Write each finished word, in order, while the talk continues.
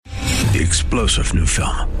the explosive new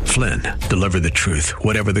film, Flynn, deliver the truth,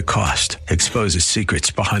 whatever the cost. Exposes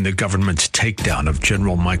secrets behind the government's takedown of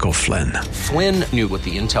General Michael Flynn. Flynn knew what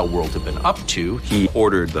the intel world had been up to. He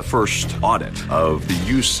ordered the first audit of the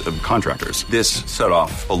use of contractors. This set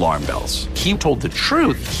off alarm bells. He told the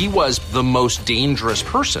truth. He was the most dangerous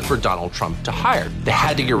person for Donald Trump to hire. They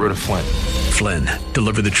had to get rid of Flynn. Flynn,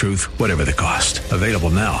 deliver the truth, whatever the cost. Available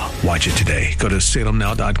now. Watch it today. Go to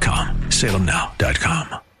salemnow.com.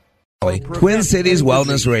 salemnow.com. Twin Cities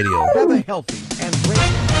Wellness Radio. Have a healthy and great...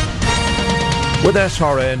 With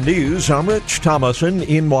SRN News, I'm Rich Thomason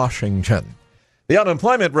in Washington. The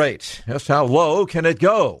unemployment rate, just how low can it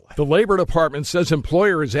go? The Labor Department says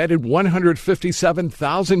employers added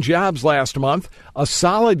 157,000 jobs last month, a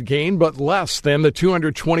solid gain but less than the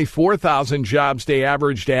 224,000 jobs they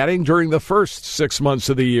averaged adding during the first 6 months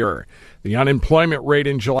of the year. The unemployment rate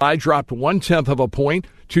in July dropped 0.1 of a point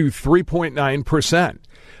to 3.9%.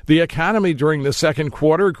 The economy during the second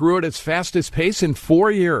quarter grew at its fastest pace in 4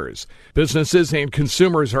 years. Businesses and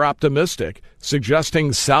consumers are optimistic,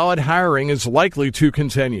 suggesting solid hiring is likely to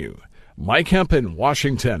continue. Mike Hempen,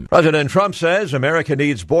 Washington. President Trump says America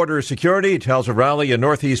needs border security. He tells a rally in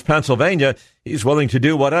northeast Pennsylvania he's willing to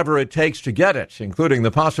do whatever it takes to get it, including the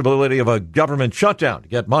possibility of a government shutdown to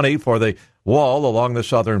get money for the wall along the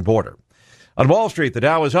southern border. On Wall Street, the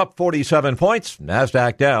Dow is up 47 points,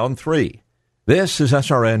 NASDAQ down 3. This is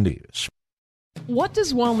SRN News. What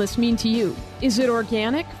does wellness mean to you? Is it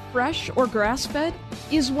organic, fresh, or grass-fed?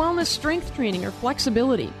 Is wellness strength training or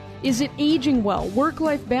flexibility? Is it aging well,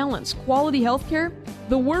 work-life balance, quality health care?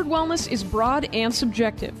 The word wellness is broad and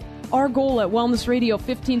subjective. Our goal at Wellness Radio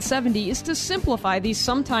 1570 is to simplify these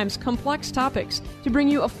sometimes complex topics to bring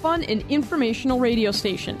you a fun and informational radio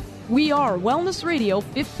station. We are Wellness Radio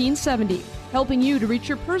 1570, helping you to reach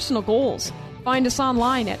your personal goals. Find us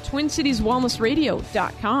online at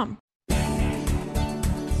TwinCitiesWellnessRadio.com.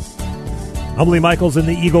 I'm Lee Michaels in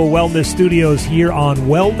the Eagle Wellness Studios here on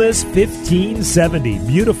Wellness 1570.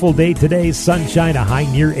 Beautiful day today, sunshine, a high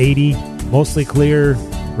near 80, mostly clear,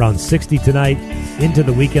 around 60 tonight. Into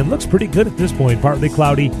the weekend, looks pretty good at this point, partly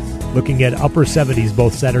cloudy, looking at upper 70s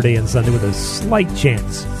both Saturday and Sunday with a slight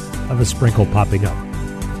chance of a sprinkle popping up.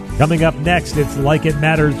 Coming up next, it's Like It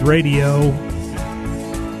Matters Radio,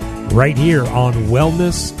 right here on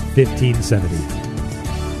Wellness 1570.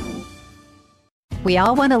 We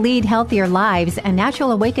all want to lead healthier lives, and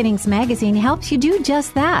Natural Awakenings magazine helps you do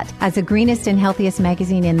just that. As the greenest and healthiest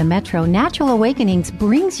magazine in the metro, Natural Awakenings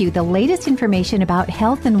brings you the latest information about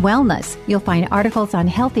health and wellness. You'll find articles on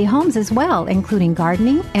healthy homes as well, including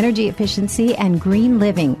gardening, energy efficiency, and green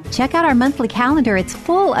living. Check out our monthly calendar. It's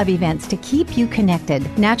full of events to keep you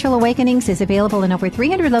connected. Natural Awakenings is available in over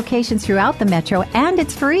 300 locations throughout the metro, and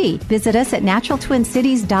it's free. Visit us at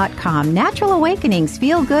naturaltwincities.com. Natural Awakenings.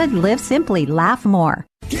 Feel good, live simply, laugh more.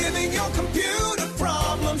 Giving your computer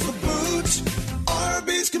problems the boot.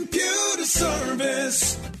 Arby's Computer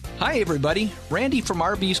Service. Hi, everybody. Randy from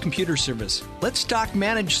RB's Computer Service. Let's talk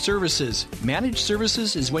managed services. Managed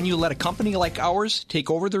services is when you let a company like ours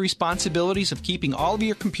take over the responsibilities of keeping all of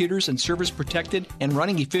your computers and servers protected and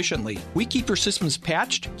running efficiently. We keep your systems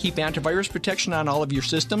patched, keep antivirus protection on all of your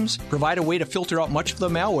systems, provide a way to filter out much of the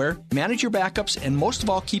malware, manage your backups, and most of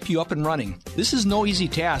all, keep you up and running. This is no easy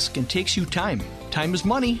task and takes you time. Time is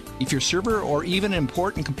money. If your server or even an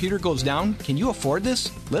important computer goes down, can you afford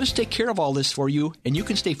this? Let us take care of all this for you, and you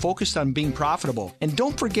can stay focused on being profitable. And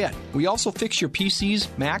don't forget, we also fix your PCs,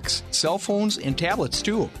 Macs, cell phones, and tablets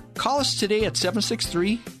too. Call us today at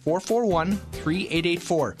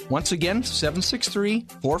 763-441-3884. Once again,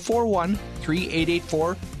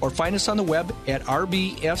 763-441-3884, or find us on the web at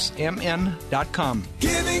rbsmn.com.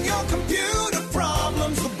 Giving your computer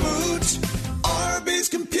problems the boot. Arby's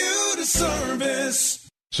Computer Service.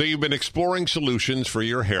 So you've been exploring solutions for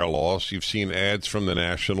your hair loss. You've seen ads from the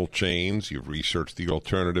national chains. You've researched the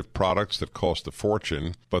alternative products that cost a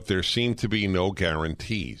fortune, but there seem to be no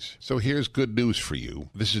guarantees. So here's good news for you.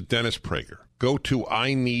 This is Dennis Prager. Go to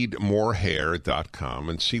INeedMoreHair.com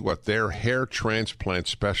and see what their hair transplant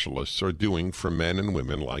specialists are doing for men and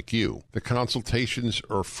women like you. The consultations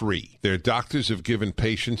are free. Their doctors have given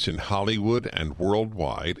patients in Hollywood and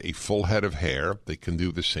worldwide a full head of hair. They can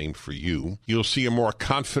do the same for you. You'll see a more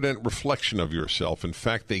confident reflection of yourself. In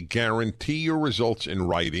fact, they guarantee your results in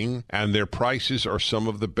writing, and their prices are some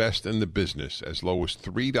of the best in the business, as low as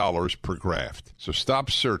 $3 per graft. So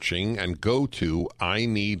stop searching and go to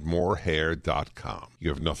INeedMoreHair.com. ineedmorehair.com. You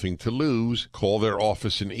have nothing to lose. Call their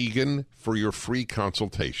office in Eagan for your free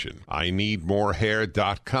consultation.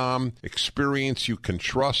 ineedmorehair.com. Experience you can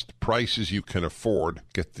trust, prices you can afford.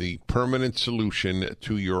 Get the permanent solution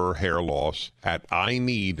to your hair loss at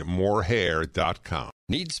ineedmorehair.com.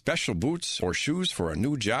 Need special boots or shoes for a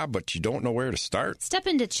new job, but you don't know where to start? Step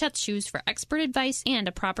into Chet's Shoes for expert advice and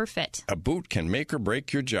a proper fit. A boot can make or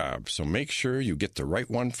break your job, so make sure you get the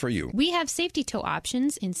right one for you. We have safety toe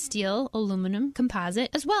options in steel, aluminum, composite,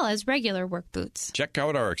 as well as regular work boots. Check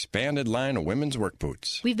out our expanded line of women's work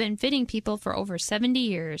boots. We've been fitting people for over 70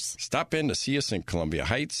 years. Stop in to see us in Columbia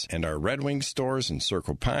Heights and our Red Wing stores in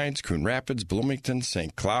Circle Pines, Coon Rapids, Bloomington,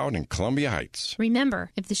 St. Cloud, and Columbia Heights.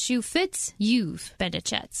 Remember, if the shoe fits, you've been to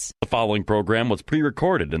Chet's. The following program was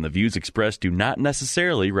pre-recorded, and the views expressed do not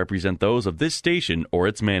necessarily represent those of this station or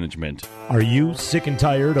its management. Are you sick and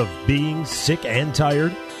tired of being sick and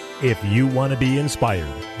tired? If you want to be inspired,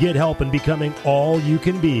 get help in becoming all you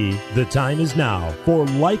can be, the time is now for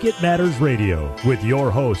Like It Matters Radio with your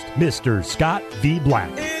host, Mr. Scott V. Black.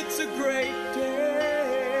 It's a great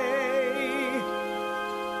day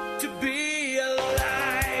to be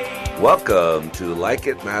alive. Welcome to Like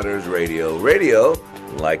It Matters Radio. Radio,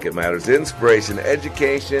 like it matters, inspiration,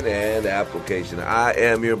 education, and application. I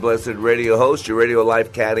am your blessed radio host, your radio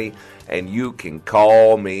life caddy, and you can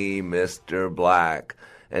call me Mr. Black.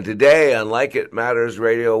 And today on Like It Matters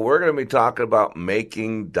Radio, we're going to be talking about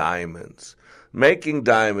making diamonds. Making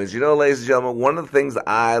diamonds. You know, ladies and gentlemen, one of the things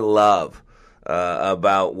I love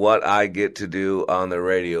about what I get to do on the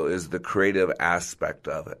radio is the creative aspect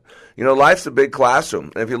of it. You know, life's a big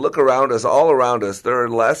classroom. And if you look around us, all around us, there are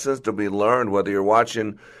lessons to be learned, whether you're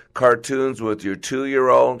watching cartoons with your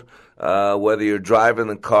 2-year-old, whether you're driving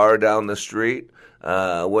the car down the street,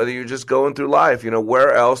 whether you're just going through life. You know,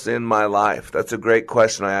 where else in my life? That's a great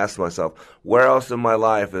question I ask myself. Where else in my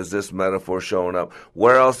life is this metaphor showing up?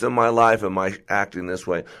 Where else in my life am I acting this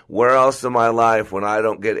way? Where else in my life, when I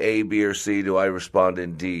don't get A, B, or C, do I respond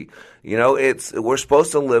in D? You know, we're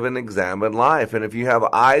supposed to live and examine life. And if you have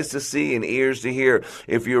eyes to see and ears to hear,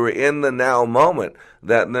 if you're in the now moment,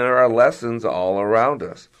 then there are lessons all around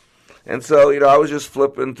us. And so, you know, I was just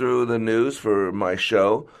flipping through the news for my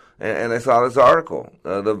show, and I saw this article.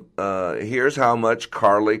 Here's how much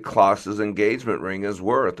Karlie Kloss's engagement ring is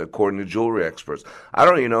worth, according to jewelry experts. I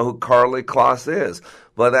don't even know who Karlie Kloss is,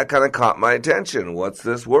 but that kind of caught my attention. What's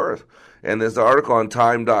this worth? And this article on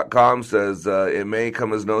Time.com says it may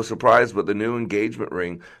come as no surprise, but the new engagement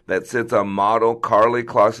ring that sits on model Karlie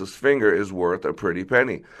Kloss's finger is worth a pretty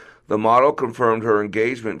penny. The model confirmed her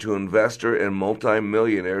engagement to investor and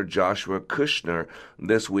multimillionaire Joshua Kushner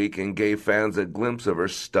this week and gave fans a glimpse of her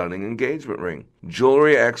stunning engagement ring.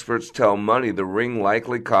 Jewelry experts tell Money the ring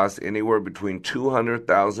likely costs anywhere between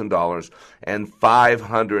 $200,000 and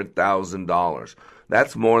 $500,000.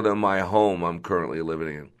 That's more than my home I'm currently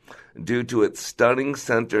living in, due to its stunning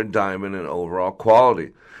center diamond and overall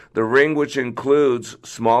quality. The ring, which includes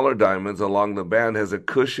smaller diamonds along the band, has a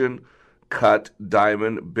cushion-cut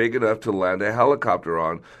diamond big enough to land a helicopter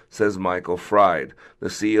on, says Michael Fried, the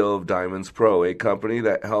CEO of Diamonds Pro, a company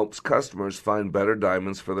that helps customers find better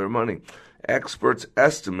diamonds for their money. Experts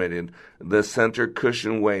estimated the center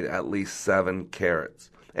cushion weighed at least 7 carats.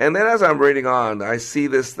 And then as I'm reading on, I see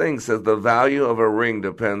this thing says the value of a ring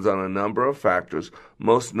depends on a number of factors,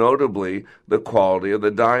 most notably the quality of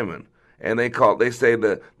the diamond. And they say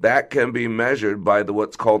that can be measured by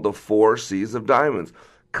what's called the 4 C's of diamonds: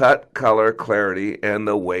 cut, color, clarity, and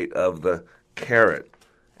the weight of the carat.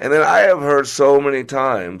 And then I have heard so many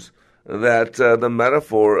times that the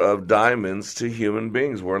metaphor of diamonds to human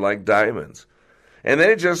beings were like diamonds. And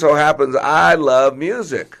then it just so happens I love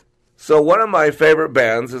music. So one of my favorite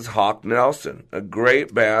bands is Hawk Nelson, a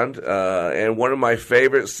great band, and one of my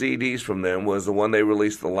favorite CDs from them was the one they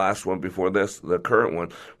released, the last one before this, the current one,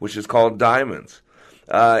 which is called Diamonds.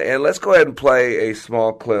 And let's go ahead and play a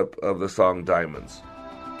small clip of the song Diamonds.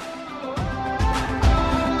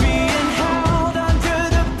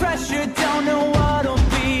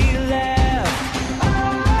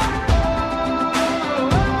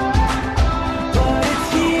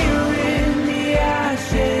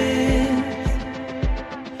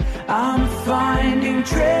 I'm finding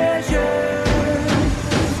treasure.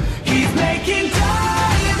 He's making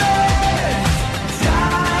diamonds,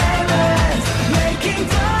 diamonds, making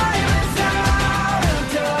diamonds out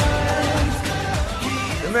of dust.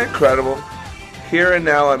 Isn't that incredible? Here and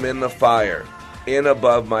now I'm in the fire, in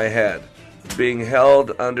above my head, being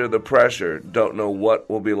held under the pressure, don't know what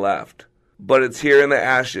will be left. But it's here in the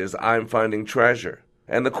ashes I'm finding treasure.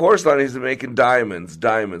 And the chorus line, he's making diamonds,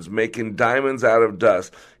 making diamonds out of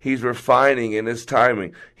dust. He's refining in his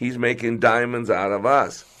timing. He's making diamonds out of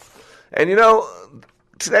us. And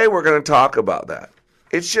today we're going to talk about that.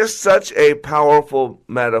 It's just such a powerful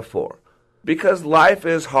metaphor because life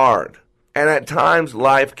is hard. And at times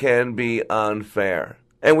life can be unfair.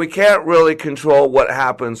 And we can't really control what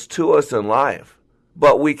happens to us in life.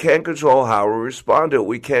 But we can control how we respond to it.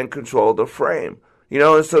 We can control the frame.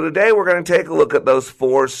 And so today we're going to take a look at those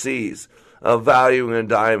 4 C's of valuing in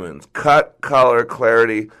diamonds: cut, color,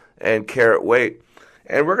 clarity, and carat weight.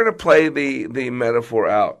 And we're going to play the metaphor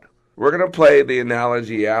out. We're going to play the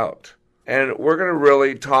analogy out. And we're going to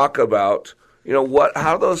really talk about,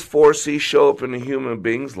 how those 4 C's show up in a human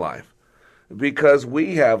being's life. Because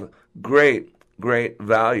we have great, great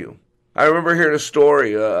value. I remember hearing a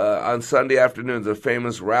story on Sunday afternoons. A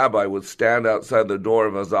famous rabbi would stand outside the door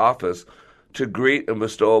of his office to greet and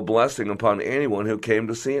bestow a blessing upon anyone who came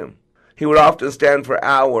to see him. He would often stand for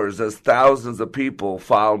hours as thousands of people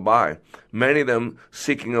filed by, many of them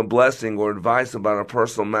seeking a blessing or advice about a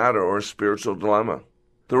personal matter or a spiritual dilemma.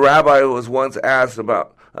 The rabbi was once asked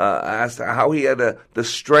how he had the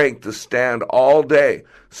strength to stand all day,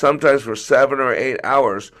 sometimes for 7 or 8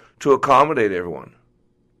 hours, to accommodate everyone.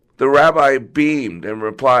 The rabbi beamed and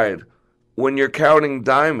replied, "When you're counting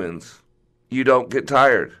diamonds, you don't get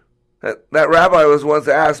tired." That rabbi was once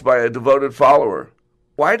asked by a devoted follower,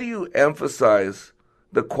 "Why do you emphasize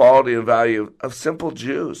the quality and value of simple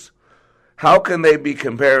Jews? How can they be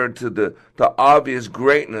compared to the obvious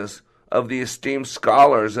greatness of the esteemed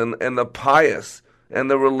scholars and the pious and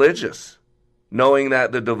the religious?" Knowing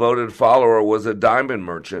that the devoted follower was a diamond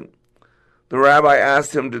merchant, the rabbi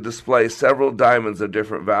asked him to display several diamonds of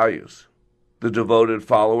different values. The devoted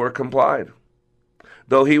follower complied.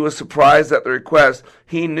 Though he was surprised at the request,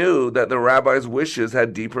 he knew that the rabbi's wishes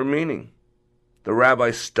had deeper meaning. The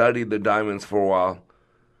rabbi studied the diamonds for a while,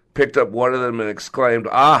 picked up one of them and exclaimed,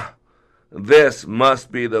 "Ah, this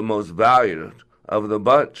must be the most valued of the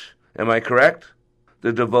bunch. Am I correct?"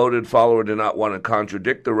 The devoted follower did not want to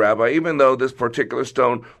contradict the rabbi, even though this particular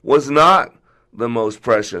stone was not the most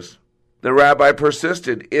precious. The rabbi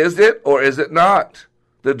persisted, "Is it or is it not?"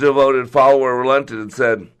 The devoted follower relented and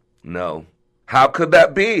said, "No." "How could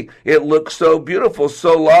that be? It looks so beautiful,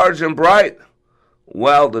 so large and bright."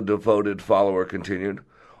 "Well," the devoted follower continued,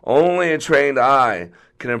 "only a trained eye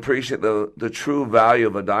can appreciate the true value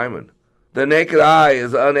of a diamond. The naked eye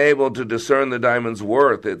is unable to discern the diamond's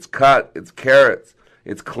worth, its cut, its carats,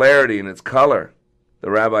 its clarity, and its color." The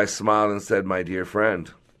rabbi smiled and said, "My dear friend,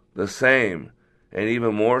 the same, and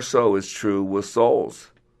even more so, is true with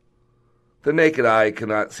souls. The naked eye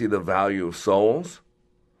cannot see the value of souls.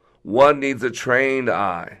 One needs a trained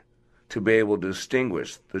eye to be able to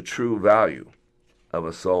distinguish the true value of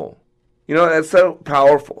a soul." That's so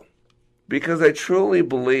powerful because I truly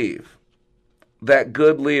believe that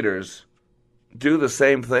good leaders do the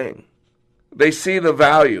same thing. They see the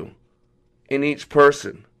value in each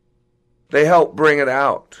person. They help bring it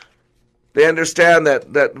out. They understand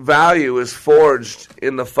that value is forged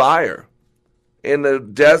in the fire, in the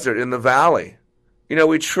desert, in the valley.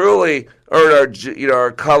 We truly earn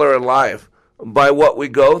our color in life by what we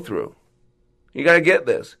go through. You got to get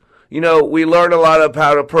this. We learn a lot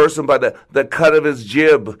about a person by the cut of his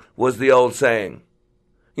jib, was the old saying.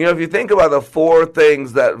 If you think about the 4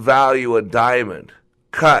 things that value a diamond: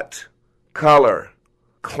 cut, color,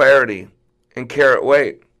 clarity, and carat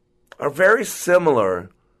weight, are very similar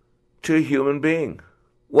to a human being.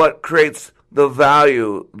 What creates the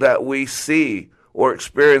value that we see or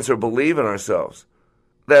experience or believe in ourselves,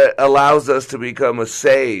 that allows us to become a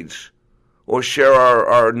sage or share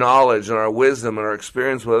our knowledge and our wisdom and our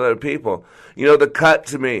experience with other people. The cut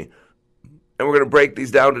to me, and we're going to break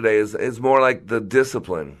these down today, is more like the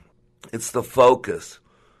discipline. It's the focus.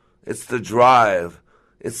 It's the drive.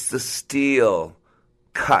 It's the steel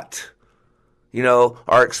cut.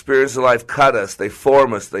 Our experience in life cut us. They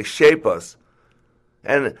form us. They shape us.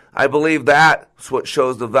 And I believe that's what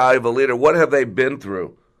shows the value of a leader. What have they been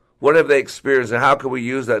through? What have they experienced, and how can we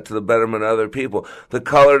use that to the betterment of other people? The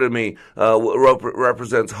color to me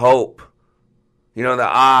represents hope. The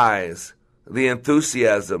eyes, the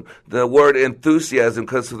enthusiasm. The word enthusiasm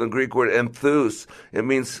comes from the Greek word enthus. It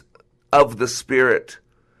means of the spirit.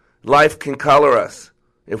 Life can color us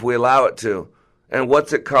if we allow it to. And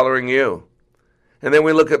what's it coloring you? And then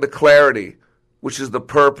we look at the clarity, which is the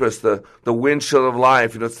purpose, the windshield of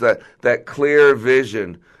life. It's that clear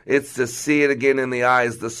vision. It's to see it again in the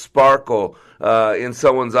eyes, the sparkle in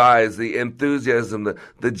someone's eyes, the enthusiasm,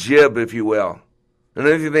 the jib, if you will. And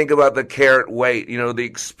then if you think about the carat weight, the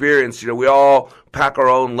experience, we all pack our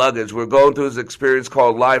own luggage. We're going through this experience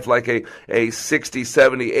called life, like a 60,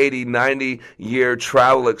 70, 80, 90-year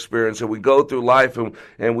travel experience. And we go through life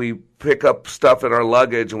and we pick up stuff in our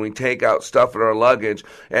luggage and we take out stuff in our luggage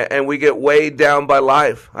and we get weighed down by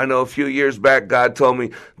life. I know a few years back, God told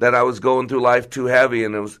me that I was going through life too heavy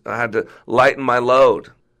and I had to lighten my load.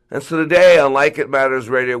 And so today on Like It Matters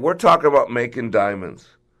Radio, we're talking about making diamonds.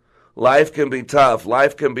 Life can be tough.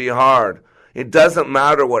 Life can be hard. It doesn't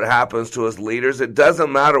matter what happens to us leaders. It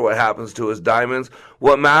doesn't matter what happens to us diamonds.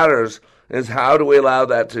 What matters is how do we allow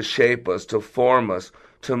that to shape us, to form us,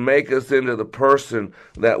 to make us into the person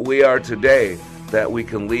that we are today, that we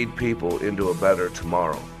can lead people into a better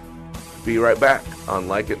tomorrow. Be right back on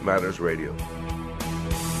Like It Matters Radio.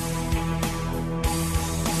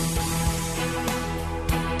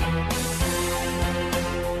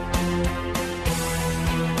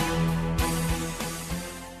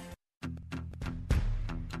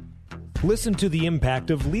 Listen to the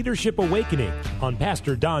impact of Leadership Awakening on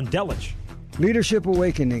Pastor Don Delich. Leadership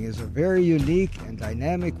Awakening is a very unique and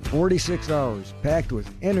dynamic 46 hours packed with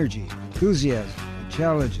energy, enthusiasm, and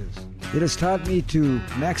challenges. It has taught me to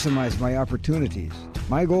maximize my opportunities.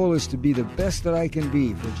 My goal is to be the best that I can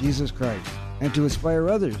be for Jesus Christ and to inspire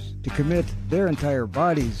others to commit their entire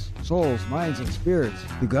bodies, souls, minds, and spirits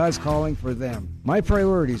to God's calling for them. My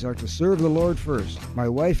priorities are to serve the Lord first, my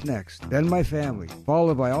wife next, then my family,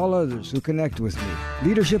 followed by all others who connect with me.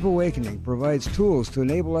 Leadership Awakening provides tools to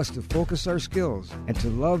enable us to focus our skills and to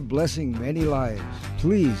love blessing many lives.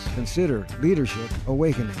 Please consider Leadership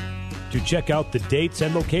Awakening. To check out the dates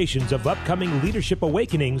and locations of upcoming Leadership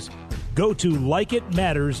Awakenings, go to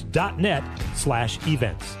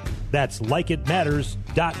likeitmatters.net/events. That's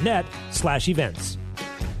likeitmatters.net/events.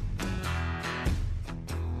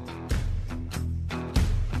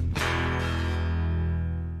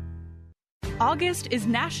 August is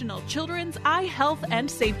National Children's Eye Health and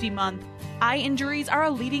Safety Month. Eye injuries are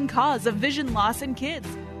a leading cause of vision loss in kids,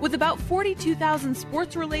 with about 42,000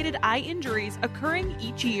 sports-related eye injuries occurring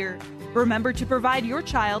each year. Remember to provide your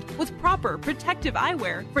child with proper protective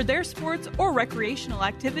eyewear for their sports or recreational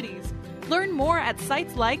activities. Learn more at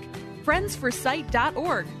sites like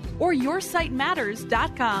friendsforsight.org or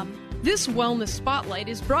yoursightmatters.com. This Wellness Spotlight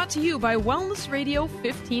is brought to you by Wellness Radio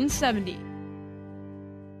 1570.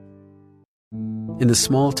 In the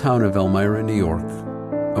small town of Elmira, New York,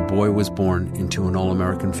 a boy was born into an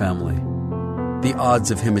all-American family. The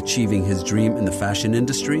odds of him achieving his dream in the fashion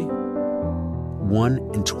industry? 1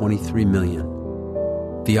 in 23 million.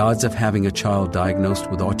 The odds of having a child diagnosed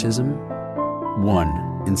with autism?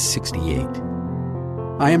 1 in 68.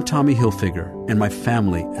 I am Tommy Hilfiger, and my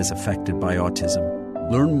family is affected by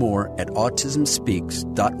autism. Learn more at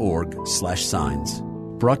autismspeaks.org/signs.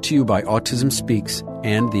 Brought to you by Autism Speaks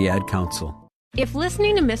and the Ad Council. If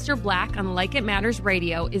listening to Mr. Black on Like It Matters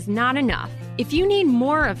Radio is not enough, if you need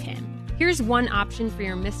more of him, here's one option for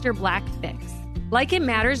your Mr. Black fix. Like It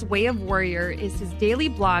Matters Way of Warrior is his daily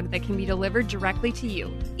blog that can be delivered directly to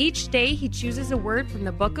you. Each day, he chooses a word from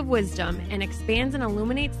the Book of Wisdom and expands and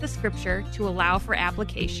illuminates the scripture to allow for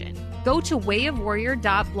application. Go to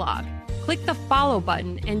wayofwarrior.blog, click the follow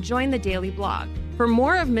button, and join the daily blog. For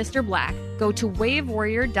more of Mr. Black, go to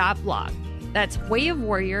wayofwarrior.blog. That's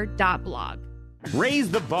wayofwarrior.blog. Raise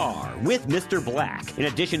the bar with Mr. Black. In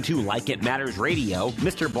addition to Like It Matters Radio,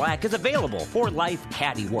 Mr. Black is available for life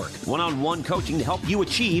caddy work, one-on-one coaching to help you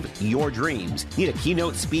achieve your dreams. Need a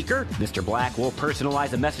keynote speaker? Mr. Black will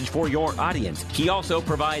personalize a message for your audience. He also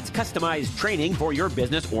provides customized training for your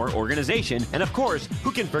business or organization. And of course,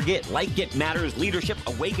 who can forget Like It Matters Leadership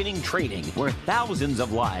Awakening Training, where thousands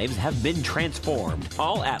of lives have been transformed.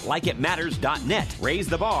 All at likeitmatters.net. Raise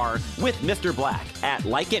the bar with Mr. Black at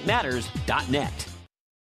likeitmatters.net.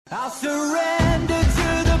 I'll surrender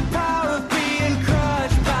to the power of being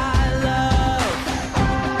crushed by love.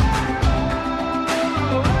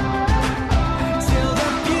 Till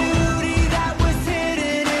the beauty that was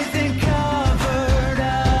hidden isn't covered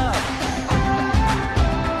up.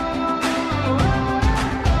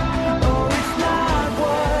 Oh, it's not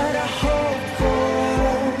what I hoped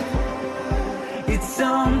for. It's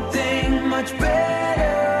something much better.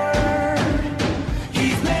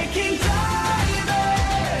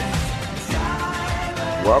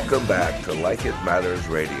 Welcome back to Like It Matters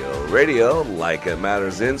Radio. Radio, like it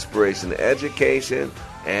matters, inspiration, education,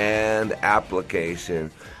 and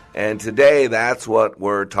application. And today, that's what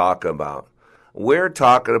we're talking about. We're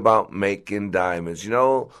talking about making diamonds. You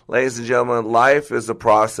know, ladies and gentlemen, life is a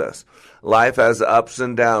process. Life has ups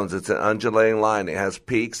and downs. It's an undulating line. It has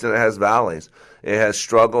peaks and it has valleys. It has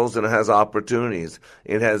struggles and it has opportunities.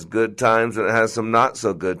 It has good times and it has some not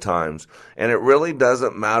so good times. And it really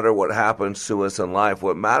doesn't matter what happens to us in life.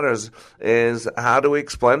 What matters is how do we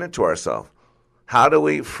explain it to ourselves? How do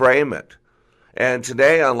we frame it? And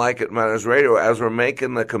today on Like It Matters Radio, as we're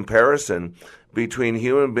making the comparison between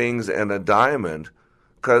human beings and a diamond,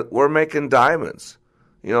 'cause we're making diamonds.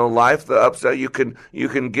 You know, life, the ups, you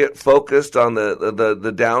can get focused on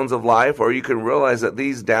the downs of life, or you can realize that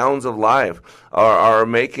these downs of life are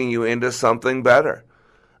making you into something better.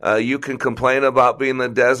 You can complain about being in the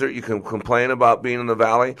desert, you can complain about being in the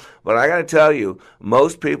valley, but I got to tell you,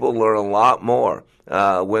 most people learn a lot more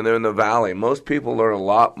when they're in the valley. Most people learn a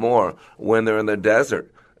lot more when they're in the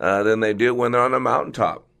desert than they do when they're on a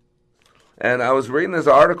mountaintop. And I was reading this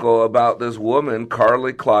article about this woman,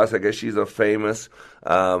 Karlie Kloss, I guess she's a famous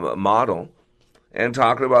model, and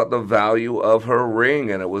talking about the value of her ring,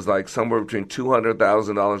 and it was like somewhere between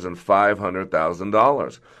 $200,000 and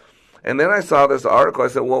 $500,000. And then I saw this article, I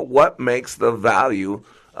said, well, what makes the value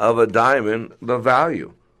of a diamond the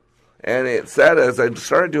value? And it said, as I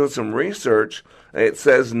started doing some research, it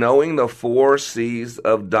says knowing the 4 C's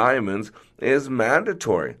of diamonds is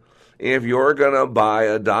mandatory. If you're going to buy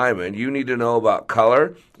a diamond, you need to know about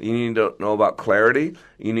color, you need to know about clarity,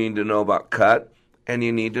 you need to know about cut, and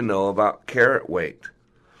you need to know about carat weight.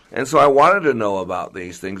 And so I wanted to know about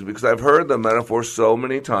these things because I've heard the metaphor so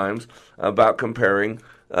many times about comparing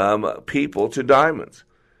people to diamonds.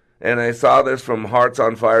 And I saw this from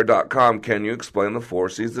heartsonfire.com. Can you explain the 4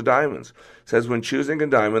 C's of diamonds? It says when choosing a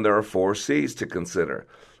diamond, there are 4 C's to consider: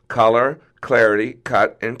 color, clarity,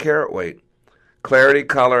 cut, and carat weight. Clarity,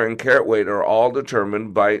 color, and carat weight are all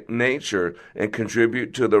determined by nature and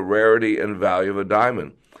contribute to the rarity and value of a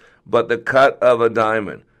diamond. But the cut of a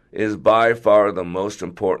diamond is by far the most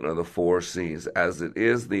important of the 4 C's, as it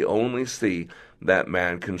is the only C that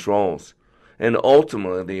man controls, and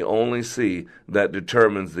ultimately the only C that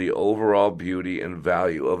determines the overall beauty and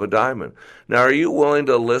value of a diamond. Now, are you willing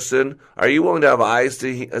to listen? Are you willing to have eyes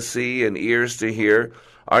to see and ears to hear?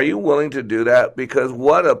 Are you willing to do that? Because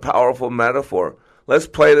what a powerful metaphor. Let's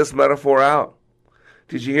play this metaphor out.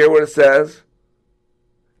 Did you hear what it says?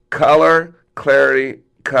 Color, clarity,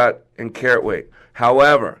 cut, and carat weight.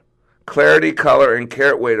 However, clarity, color, and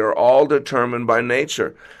carat weight are all determined by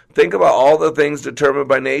nature. Think about all the things determined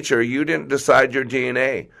by nature. You didn't decide your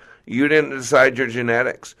DNA. You didn't decide your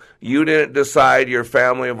genetics. You didn't decide your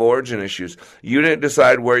family of origin issues. You didn't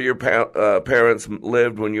decide where your parents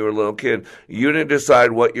lived when you were a little kid. You didn't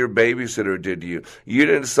decide what your babysitter did to you. You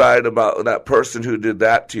didn't decide about that person who did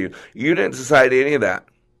that to you. You didn't decide any of that.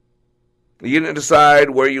 You didn't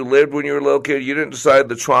decide where you lived when you were a little kid. You didn't decide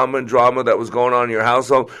the trauma and drama that was going on in your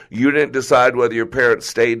household. You didn't decide whether your parents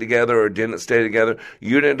stayed together or didn't stay together.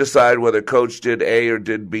 You didn't decide whether coach did A or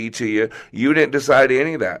did B to you. You didn't decide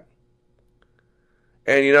any of that.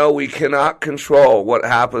 And, you know, we cannot control what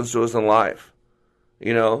happens to us in life,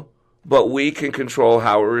 you know, but we can control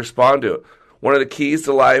how we respond to it. One of the keys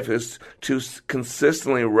to life is to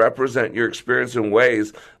consistently represent your experience in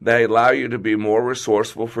ways that allow you to be more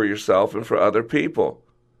resourceful for yourself and for other people.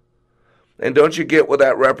 And don't you get what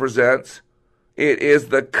that represents? It is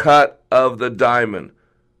the cut of the diamond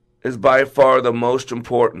is by far the most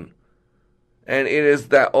important. And it is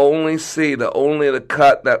that only C, the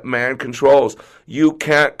cut that man controls. You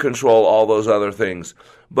can't control all those other things.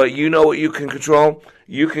 But you know what you can control?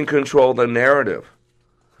 You can control the narrative.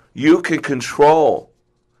 You can control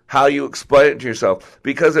how you explain it to yourself,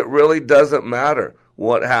 because it really doesn't matter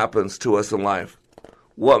what happens to us in life.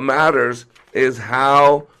 What matters is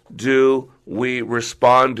how do we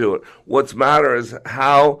respond to it. What matters is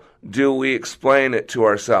how do we explain it to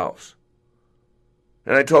ourselves.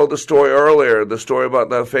 And I told the story earlier, the story about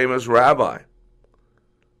the famous rabbi.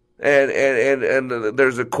 And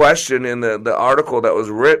there's a question in the article that was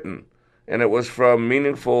written, and it was from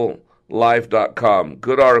meaningfullife.com.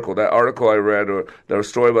 Good article. That article I read, or the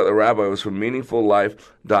story about the rabbi, was from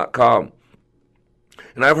meaningfullife.com.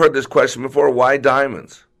 And I've heard this question before: why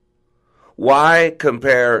diamonds? Why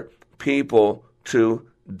compare people to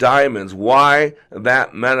diamonds? Why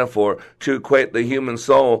that metaphor to equate the human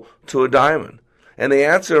soul to a diamond? And the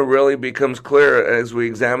answer really becomes clear as we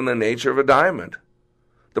examine the nature of a diamond,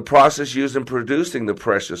 the process used in producing the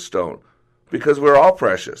precious stone, because we're all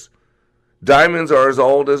precious. Diamonds are as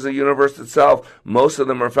old as the universe itself. Most of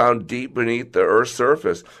them are found deep beneath the Earth's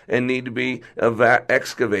surface and need to be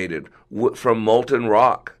excavated from molten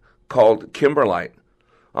rock called kimberlite.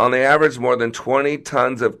 On the average, more than 20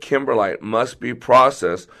 tons of kimberlite must be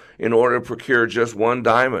processed in order to procure just one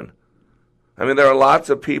diamond. I mean, there are lots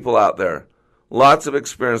of people out there, lots of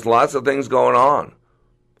experience, lots of things going on.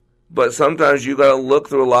 But sometimes you got to look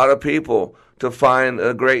through a lot of people to find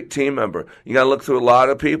a great team member. You got to look through a lot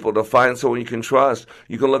of people to find someone you can trust.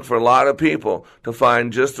 You can look for a lot of people to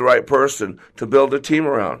find just the right person to build a team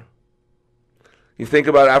around. You think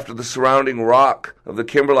about after the surrounding rock of the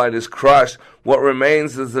kimberlite is crushed, what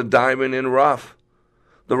remains is the diamond in rough.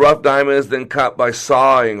 The rough diamond is then cut by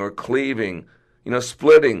sawing or cleaving,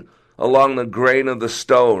 splitting along the grain of the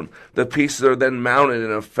stone. The pieces are then mounted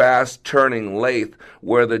in a fast-turning lathe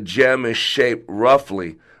where the gem is shaped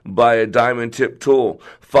roughly by a diamond-tipped tool,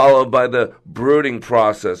 followed by the bruting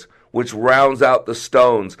process, which rounds out the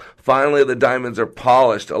stones. Finally, the diamonds are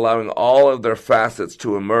polished, allowing all of their facets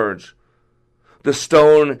to emerge. The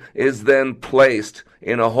stone is then placed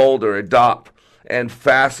in a holder, a dop, and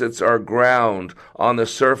facets are ground on the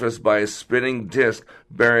surface by a spinning disc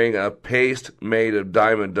bearing a paste made of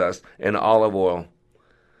diamond dust and olive oil.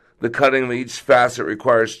 The cutting of each facet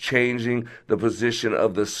requires changing the position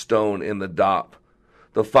of the stone in the dop.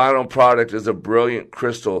 The final product is a brilliant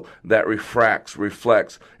crystal that reflects,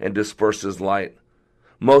 and disperses light.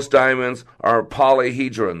 Most diamonds are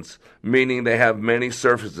polyhedrons, meaning they have many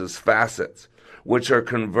surfaces, facets, which are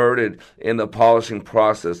converted in the polishing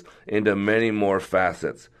process into many more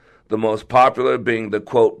facets. The most popular being the,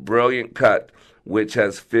 quote, brilliant cut, which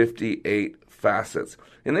has 58 facets.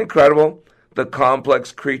 Isn't it incredible? The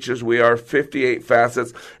complex creatures we are, 58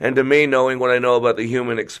 facets, and to me, knowing what I know about the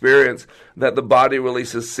human experience, that the body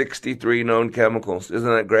releases 63 known chemicals. Isn't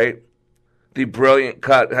that great? The brilliant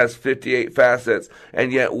cut has 58 facets,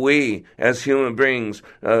 and yet we, as human beings,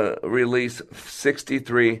 release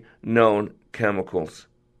 63 known chemicals.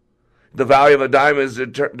 The value of a diamond is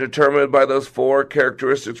determined by those four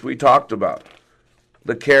characteristics we talked about: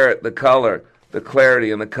 the carat, the color, the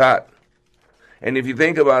clarity, and the cut. And if you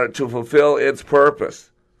think about it, to fulfill its purpose,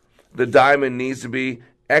 the diamond needs to be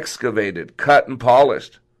excavated, cut, and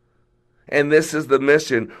polished. And this is the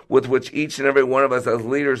mission with which each and every one of us as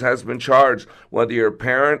leaders has been charged, whether you're a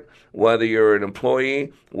parent, whether you're an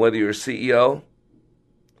employee, whether you're a CEO.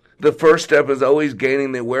 The first step is always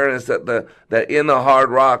gaining the awareness that in the hard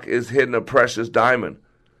rock is hidden a precious diamond.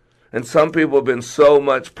 And some people have been so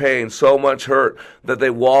much pain, so much hurt, that they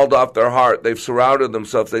walled off their heart. They've surrounded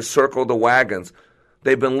themselves. They circled the wagons.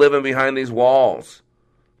 They've been living behind these walls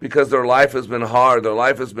because their life has been hard. Their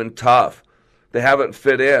life has been tough. They haven't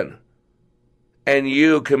fit in. And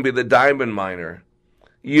you can be the diamond miner.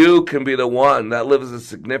 You can be the one that lives a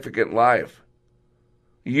significant life.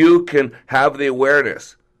 You can have the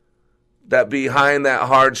awareness that behind that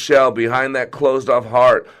hard shell, behind that closed-off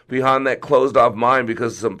heart, behind that closed-off mind,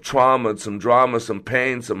 because of some trauma, some drama, some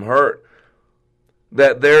pain, some hurt,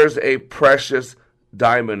 that there's a precious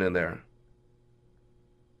diamond in there.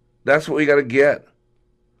 That's what we got to get.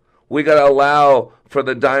 We got to allow for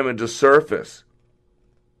the diamond to surface.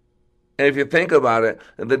 And if you think about it,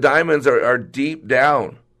 the diamonds are deep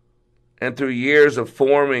down. And through years of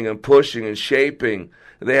forming and pushing and shaping,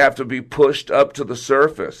 they have to be pushed up to the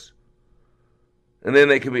surface. And then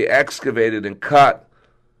they can be excavated and cut,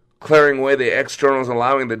 clearing away the externals,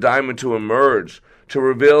 allowing the diamond to emerge. To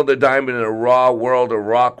reveal the diamond in a raw world of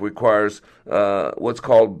rock requires what's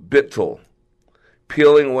called bittul,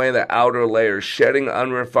 peeling away the outer layers, shedding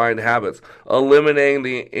unrefined habits, eliminating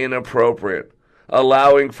the inappropriate,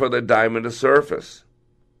 allowing for the diamond to surface.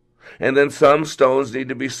 And then some stones need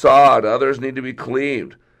to be sawed, others need to be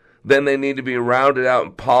cleaved. Then they need to be rounded out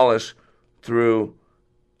and polished through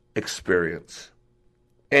experience.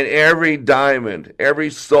 And every diamond, every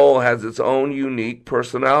soul has its own unique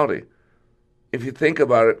personality. If you think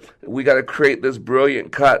about it, we got to create this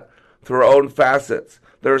brilliant cut through our own facets.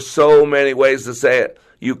 There are so many ways to say it.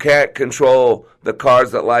 You can't control the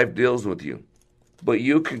cards that life deals with you, but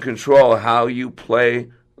you can control how you play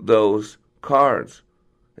those cards.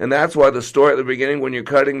 And that's why the story at the beginning, when you're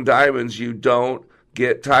cutting diamonds, you don't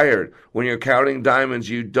get tired. When you're counting diamonds,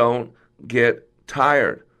 you don't get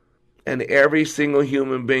tired. And every single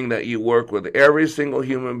human being that you work with, every single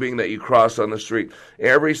human being that you cross on the street,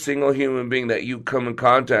 every single human being that you come in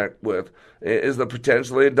contact with is the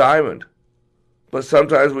potentially a diamond. But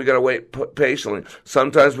sometimes we got to wait patiently.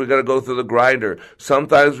 Sometimes we got to go through the grinder.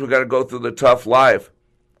 Sometimes we got to go through the tough life.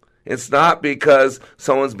 It's not because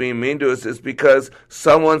someone's being mean to us. It's because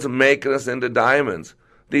someone's making us into diamonds.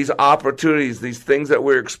 These opportunities, these things that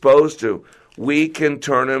we're exposed to, we can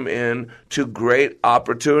turn them into great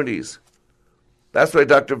opportunities. That's why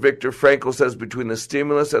Dr. Viktor Frankl says between the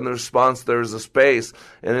stimulus and the response, there is a space.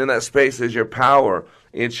 And in that space is your power.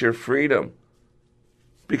 It's your freedom.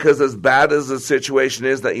 Because as bad as the situation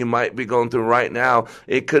is that you might be going through right now,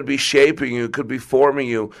 it could be shaping you, it could be forming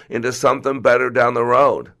you into something better down the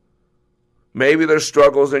road. Maybe there's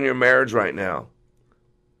struggles in your marriage right now.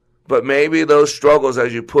 But maybe those struggles,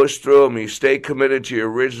 as you push through them, you stay committed to your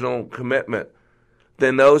original commitment,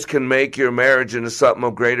 then those can make your marriage into something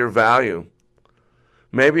of greater value.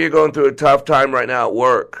 Maybe you're going through a tough time right now at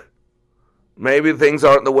work. Maybe things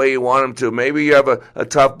aren't the way you want them to. Maybe you have a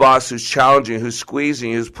tough boss who's challenging you, who's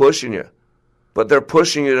squeezing you, who's pushing you. But they're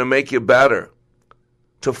pushing you to make you better,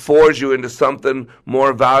 to forge you into something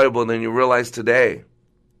more valuable than you realize today.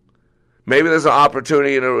 Maybe there's an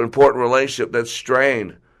opportunity in an important relationship that's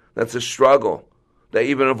strained, that's a struggle, that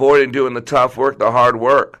you've been avoiding doing the tough work, the hard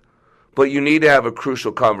work. But you need to have a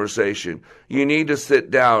crucial conversation. You need to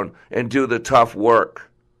sit down and do the tough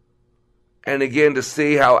work. And again, to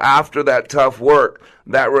see how after that tough work,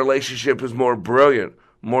 that relationship is more brilliant,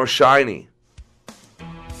 more shiny.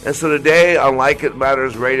 And so today on Like It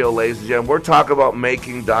Matters Radio, ladies and gentlemen, we're talking about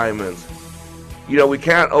making diamonds. You know, we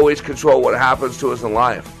can't always control what happens to us in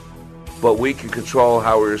life, but we can control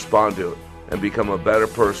how we respond to it and become a better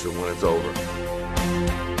person when it's over.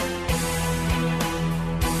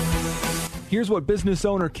 Here's what business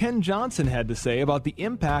owner Ken Johnson had to say about the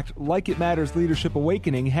impact Like It Matters Leadership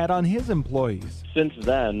Awakening had on his employees. Since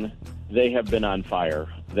then, they have been on fire.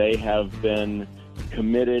 They have been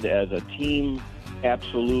committed as a team,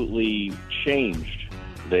 absolutely changed.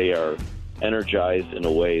 They are energized in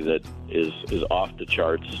a way that is off the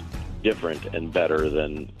charts, different and better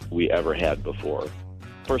than we ever had before.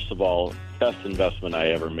 First of all, best investment I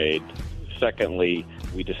ever made. Secondly,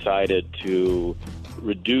 we decided to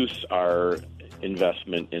reduce our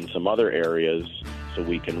investment in some other areas so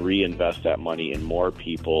we can reinvest that money in more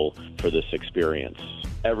people for this experience.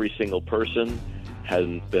 Every single person has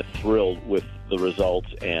been thrilled with the results,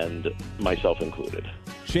 and myself included.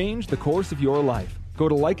 Change the course of your life. Go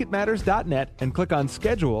to likeitmatters.net and click on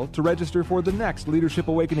Schedule to register for the next Leadership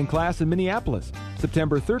Awakening class in Minneapolis,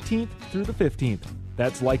 September 13th through the 15th.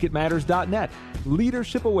 That's likeitmatters.net.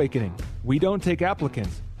 Leadership Awakening. We don't take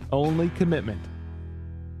applicants, only commitment.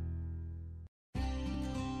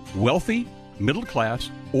 Wealthy, middle class,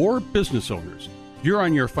 or business owners, you're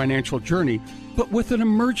on your financial journey, but with an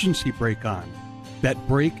emergency brake on. That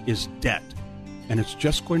brake is debt, and it's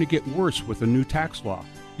just going to get worse with the new tax law.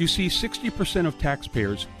 You see, 60% of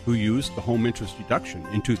taxpayers who used the home interest deduction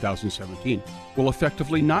in 2017 will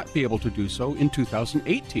effectively not be able to do so in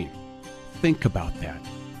 2018. Think about that.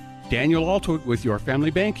 Daniel Alto with Your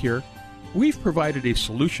Family Bank here. We've provided a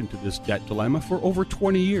solution to this debt dilemma for over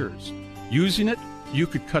 20 years. Using it, you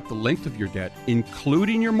could cut the length of your debt,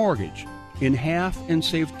 including your mortgage, in half and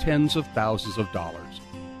save tens of thousands of dollars.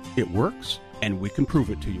 It works, and we can prove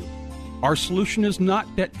it to you. Our solution is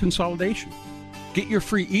not debt consolidation. Get your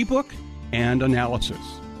free ebook and analysis.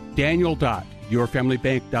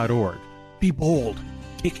 Daniel.yourfamilybank.org. Be bold.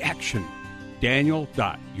 Take action.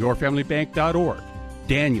 Daniel.yourfamilybank.org.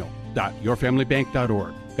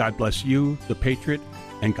 Daniel.yourfamilybank.org. God bless you, the Patriot,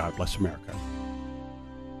 and God bless America.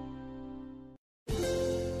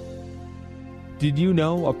 Did you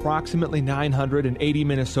know approximately 980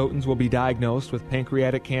 Minnesotans will be diagnosed with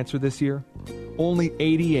pancreatic cancer this year? Only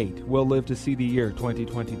 88 will live to see the year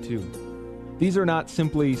 2022. These are not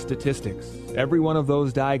simply statistics. Every one of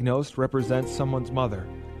those diagnosed represents someone's mother,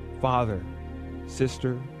 father,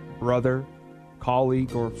 sister, brother,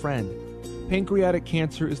 colleague, or friend. Pancreatic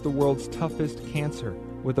cancer is the world's toughest cancer,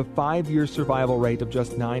 with a 5-year survival rate of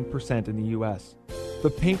just 9% in the U.S. The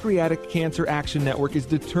Pancreatic Cancer Action Network is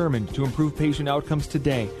determined to improve patient outcomes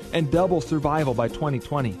today and double survival by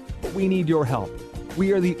 2020. But we need your help.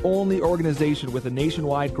 We are the only organization with a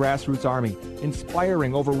nationwide grassroots army,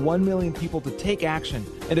 inspiring over 1 million people to take action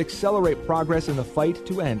and accelerate progress in the fight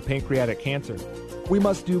to end pancreatic cancer. We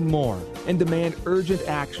must do more and demand urgent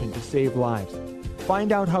action to save lives.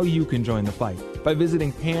 Find out how you can join the fight by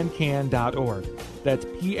visiting pancan.org. That's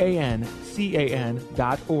PANCAN.org.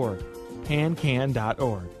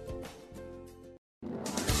 pancan.org.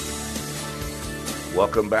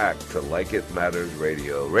 Welcome back to Like It Matters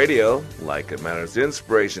Radio. Radio, like it matters,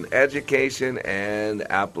 inspiration, education, and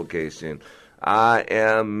application. I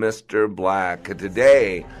am Mr. Black.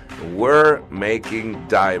 Today, we're making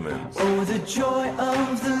diamonds. Oh, the joy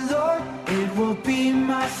of the Lord, it will be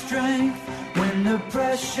my strength. When the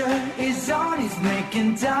pressure is on, He's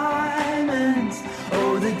making diamonds.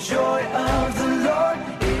 Oh, the joy of the Lord,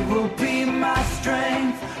 it will be my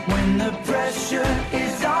strength. When the pressure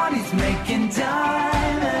is on, He's making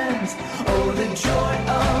diamonds. Oh, the joy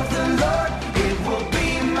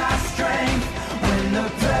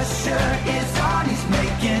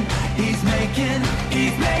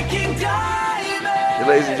He's making diamonds.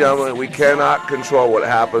 Ladies and gentlemen, we cannot control what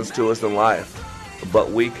happens to us in life, but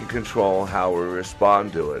we can control how we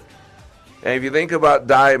respond to it. And if you think about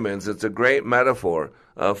diamonds, it's a great metaphor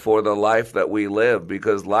for the life that we live,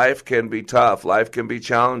 because life can be tough, life can be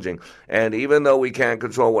challenging, and even though we can't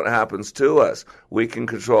control what happens to us, we can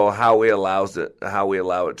control how we allow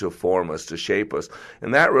it to form us, to shape us.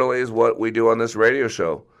 And that really is what we do on this radio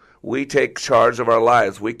show. We take charge of our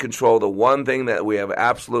lives. We control the one thing that we have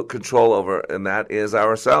absolute control over, and that is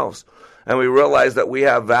ourselves. And we realize that we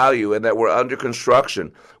have value and that we're under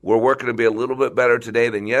construction. We're working to be a little bit better today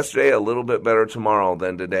than yesterday, a little bit better tomorrow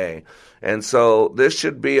than today. And so this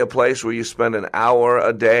should be a place where you spend an hour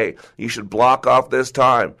a day. You should block off this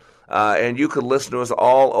time. And you can listen to us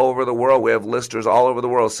all over the world. We have listeners all over the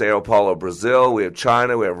world. Sao Paulo, Brazil. We have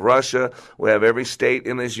China. We have Russia. We have every state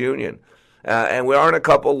in this union. And we are in a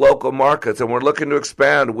couple local markets, and we're looking to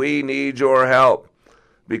expand. We need your help,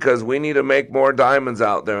 because we need to make more diamonds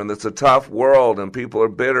out there, and it's a tough world, and people are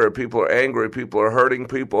bitter, people are angry, people are hurting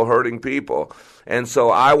people. And so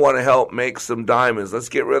I want to help make some diamonds. Let's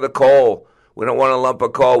get rid of the coal. We don't want a lump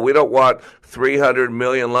of coal. We don't want 300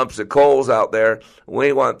 million lumps of coals out there.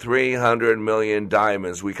 We want 300 million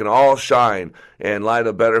diamonds. We can all shine and light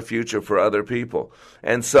a better future for other people.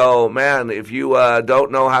 And so, man, if you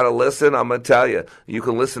don't know how to listen, I'm going to tell you, you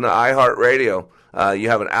can listen to iHeartRadio. You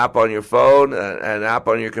have an app on your phone, an app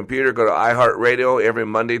on your computer. Go to iHeartRadio every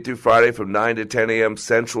Monday through Friday from 9 to 10 a.m.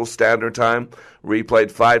 Central Standard Time,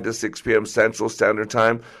 replayed 5 to 6 p.m. Central Standard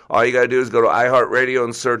Time. All you got to do is go to iHeartRadio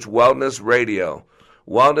and search Wellness Radio.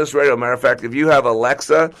 Wellness Radio. Matter of fact, if you have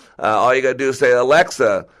Alexa, all you got to do is say,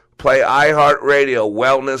 Alexa, play iHeartRadio,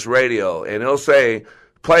 Wellness Radio. And it'll say,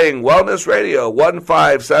 playing Wellness Radio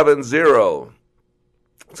 1570.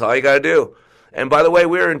 That's all you got to do. And by the way,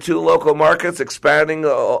 we're in 2 local markets, expanding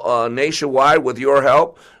nationwide with your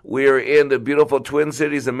help. We're in the beautiful Twin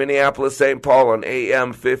Cities of Minneapolis, St. Paul on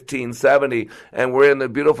AM 1570. And we're in the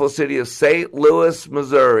beautiful city of St. Louis,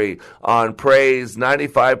 Missouri on Praise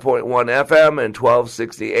 95.1 FM and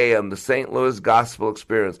 1260 AM, the St. Louis Gospel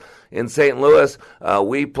Experience. In St. Louis,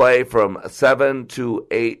 we play from 7 to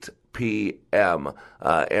 8 p.m.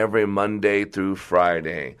 Every Monday through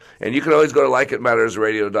Friday. And you can always go to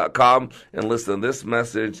likeitmattersradio.com and listen to this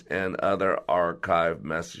message and other archive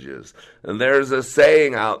messages. And there's a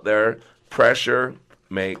saying out there, pressure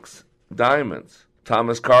makes diamonds.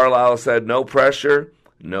 Thomas Carlyle said, no pressure,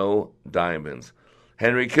 no diamonds.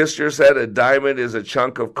 Henry Kissinger said, a diamond is a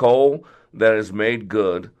chunk of coal that is made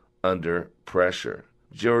good under pressure.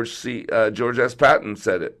 George S. Patton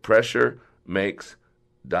said it, pressure makes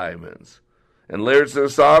diamonds. And lyrics of the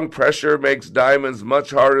song, pressure makes diamonds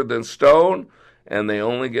much harder than stone, and they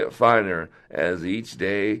only get finer as each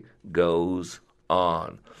day goes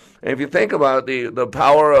on. And if you think about the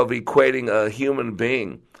power of equating a human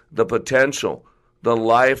being, the potential, the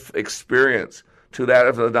life experience to that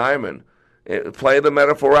of the diamond, play the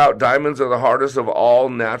metaphor out. Diamonds are the hardest of all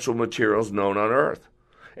natural materials known on Earth.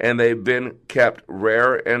 And they've been kept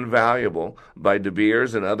rare and valuable by De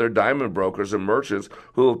Beers and other diamond brokers and merchants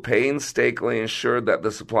who have painstakingly ensured that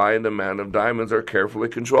the supply and demand of diamonds are carefully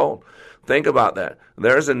controlled. Think about that.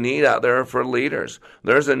 There's a need out there for leaders.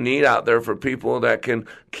 There's a need out there for people that can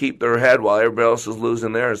keep their head while everybody else is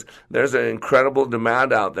losing theirs. There's an incredible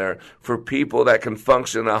demand out there for people that can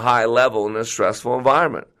function at a high level in a stressful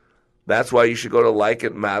environment. That's why you should go to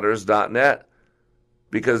likeitmatters.net.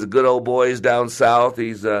 Because the good old boy is down south.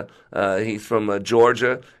 He's from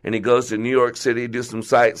Georgia, and he goes to New York City to do some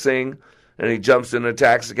sightseeing, and he jumps in a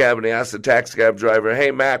taxi cab, and he asks the taxi cab driver,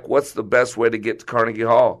 hey, Mac, what's the best way to get to Carnegie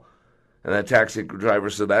Hall? And that taxi driver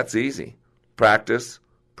said, that's easy. Practice,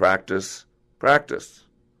 practice, practice.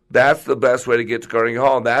 That's the best way to get to Carnegie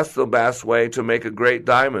Hall. That's the best way to make a great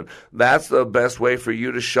diamond. That's the best way for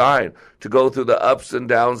you to shine, to go through the ups and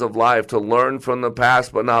downs of life, to learn from the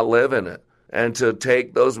past but not live in it. And to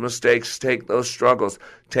take those mistakes, take those struggles,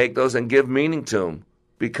 take those and give meaning to them.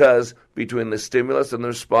 Because between the stimulus and the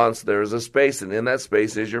response, there is a space. And in that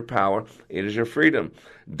space is your power. It is your freedom.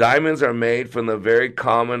 Diamonds are made from the very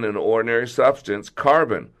common and ordinary substance,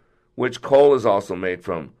 carbon, which coal is also made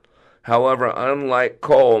from. However, unlike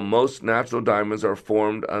coal, most natural diamonds are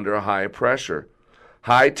formed under high pressure.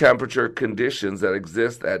 High temperature conditions that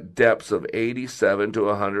exist at depths of 87 to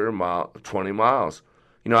 120 miles.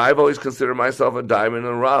 You know, I've always considered myself a diamond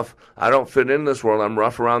in the rough. I don't fit in this world. I'm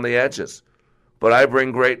rough around the edges. But I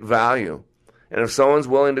bring great value. And if someone's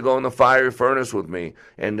willing to go in the fiery furnace with me,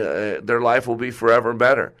 and their life will be forever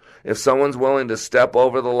better. If someone's willing to step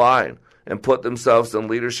over the line and put themselves in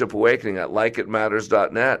Leadership Awakening at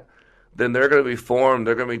likeitmatters.net, then they're going to be formed,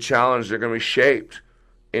 they're going to be challenged, they're going to be shaped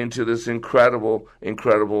into this incredible,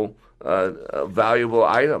 valuable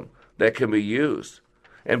item that can be used.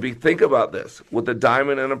 And think about this, with a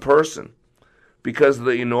diamond in a person, because of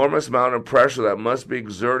the enormous amount of pressure that must be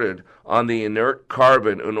exerted on the inert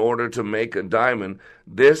carbon in order to make a diamond,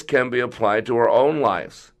 this can be applied to our own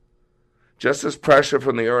lives. Just as pressure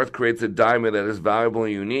from the earth creates a diamond that is valuable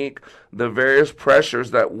and unique, the various pressures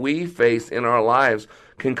that we face in our lives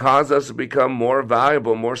can cause us to become more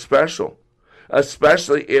valuable, more special,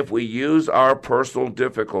 especially if we use our personal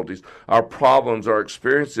difficulties, our problems, our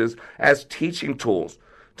experiences as teaching tools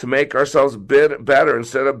to make ourselves better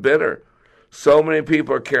instead of bitter. So many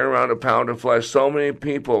people are carrying around a pound of flesh. So many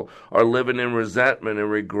people are living in resentment and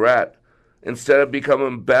regret. Instead of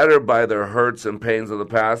becoming better by their hurts and pains of the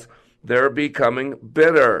past, they're becoming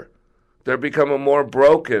bitter. They're becoming more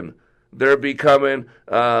broken. They're becoming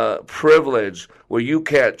privileged. Well, you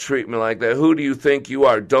can't treat me like that. Who do you think you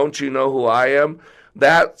are? Don't you know who I am?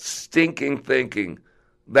 That stinking thinking,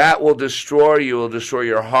 that will destroy you. It will destroy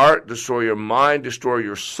your heart, destroy your mind, destroy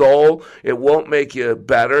your soul. It won't make you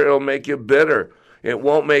better. It'll make you bitter. It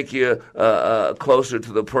won't make you closer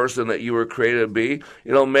to the person that you were created to be.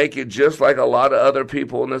 It'll make you just like a lot of other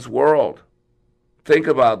people in this world. Think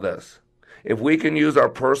about this. If we can use our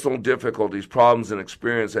personal difficulties, problems, and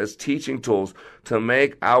experience as teaching tools to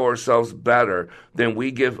make ourselves better, then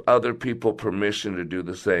we give other people permission to do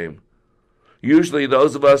the same. Usually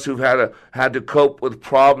those of us who've had to cope with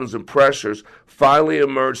problems and pressures finally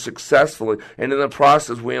emerge successfully, and in the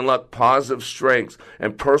process we unlock positive strengths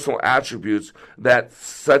and personal attributes that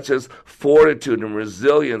such as fortitude and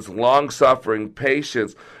resilience, long-suffering,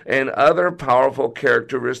 patience, and other powerful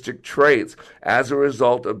characteristic traits as a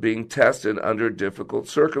result of being tested under difficult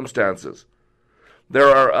circumstances. There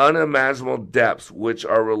are unimaginable depths which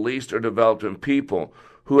are released or developed in people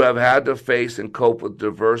who have had to face and cope with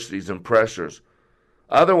diversities and pressures.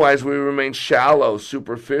 Otherwise, we remain shallow,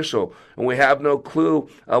 superficial, and we have no clue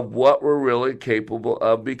of what we're really capable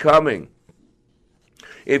of becoming.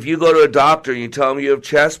 If you go to a doctor and you tell them you have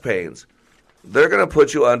chest pains, they're going to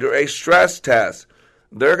put you under a stress test.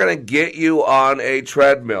 They're going to get you on a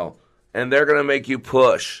treadmill, and they're going to make you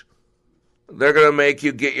push. They're going to make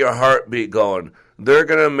you get your heartbeat going. They're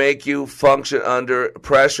going to make you function under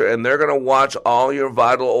pressure, and they're going to watch all your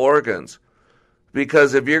vital organs.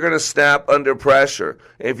 Because if you're going to snap under pressure,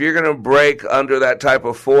 if you're going to break under that type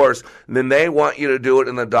of force, then they want you to do it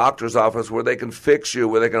in the doctor's office where they can fix you,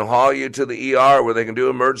 where they can haul you to the ER, where they can do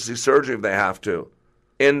emergency surgery if they have to.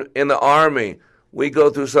 In the Army, we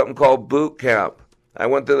go through something called boot camp. I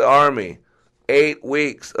went to the Army, 8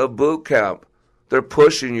 weeks of boot camp. They're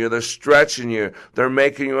pushing you. They're stretching you. They're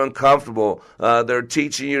making you uncomfortable. They're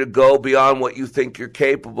teaching you to go beyond what you think you're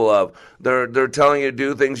capable of. They're telling you to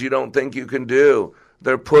do things you don't think you can do.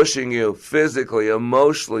 They're pushing you physically,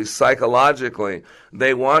 emotionally, psychologically.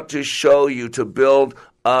 They want to show you to build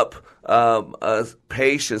up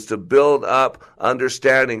patience, to build up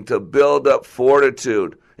understanding, to build up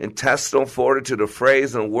fortitude, intestinal fortitude, a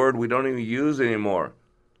phrase and a word we don't even use anymore.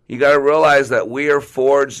 You got to realize that we are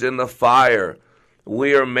forged in the fire.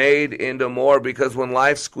 We are made into more, because when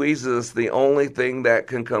life squeezes us, the only thing that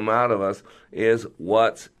can come out of us is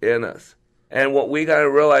what's in us. And what we got to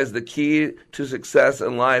realize, the key to success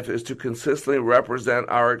in life is to consistently represent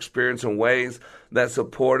our experience in ways that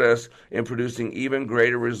support us in producing even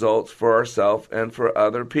greater results for ourselves and for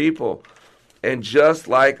other people. And just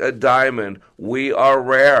like a diamond, we are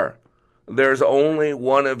rare. There's only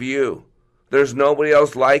one of you. There's nobody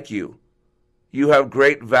else like you. You have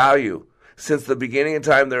great value. Since the beginning of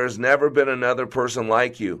time, there has never been another person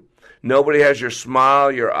like you. Nobody has your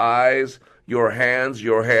smile, your eyes, your hands,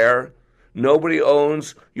 your hair. Nobody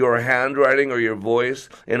owns your handwriting or your voice.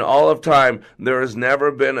 In all of time, there has never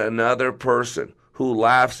been another person who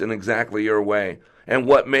laughs in exactly your way. And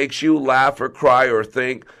what makes you laugh or cry or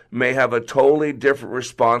think may have a totally different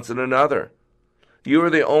response in another. You are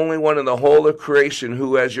the only one in the whole of creation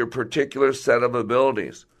who has your particular set of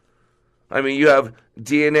abilities. I mean, you have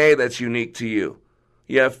DNA that's unique to you.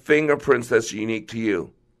 You have fingerprints that's unique to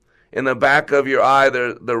you. In the back of your eye,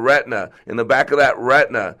 the retina. In the back of that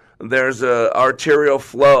retina, there's a arterial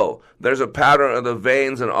flow. There's a pattern of the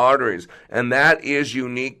veins and arteries. And that is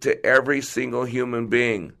unique to every single human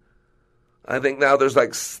being. I think now there's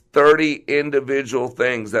like 30 individual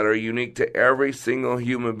things that are unique to every single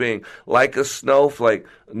human being. Like a snowflake.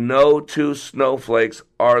 No two snowflakes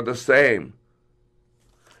are the same.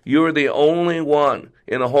 You are the only one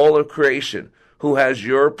in the whole of creation who has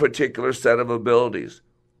your particular set of abilities.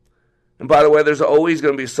 And by the way, there's always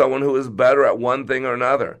going to be someone who is better at one thing or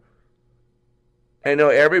another. And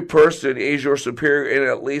every person is your superior in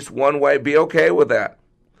at least one way. Be okay with that.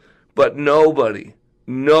 But nobody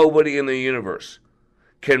in the universe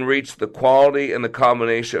can reach the quality and the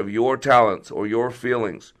combination of your talents or your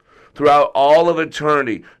feelings. Throughout all of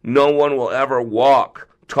eternity, no one will ever walk,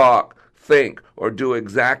 talk, think, or do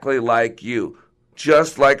exactly like you.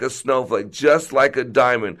 Just like a snowflake, just like a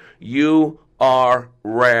diamond. You are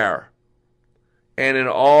rare. And in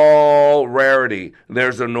all rarity,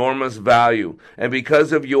 there's enormous value. And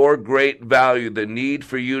because of your great value, the need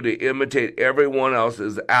for you to imitate everyone else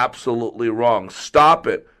is absolutely wrong. Stop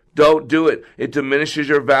it. Don't do it. It diminishes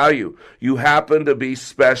your value. You happen to be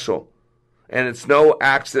special. And it's no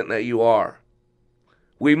accident that you are.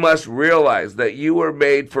 We must realize that you were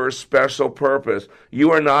made for a special purpose.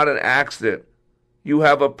 You are not an accident. You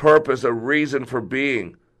have a purpose, a reason for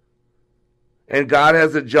being. And God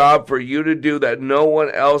has a job for you to do that no one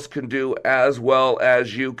else can do as well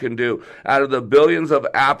as you can do. Out of the billions of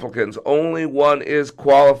applicants, only one is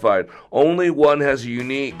qualified. Only one has a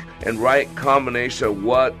unique and right combination of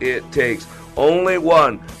what it takes. Only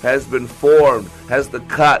one has been formed, has the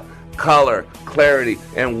cut, color, clarity,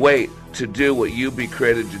 and weight to do what you be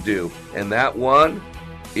created to do. And that one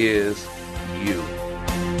is you.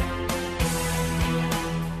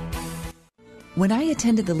 When I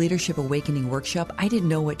attended the Leadership Awakening workshop, I didn't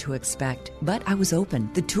know what to expect, but I was open.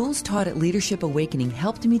 The tools taught at Leadership Awakening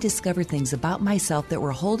helped me discover things about myself that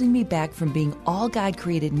were holding me back from being all God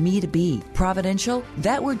created me to be. Providential?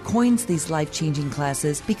 That word coins these life-changing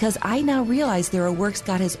classes because I now realize there are works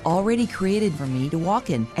God has already created for me to walk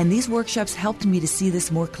in, and these workshops helped me to see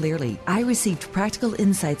this more clearly. I received practical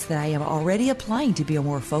insights that I am already applying to be a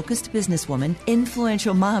more focused businesswoman,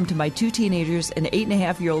 influential mom to my 2 teenagers, an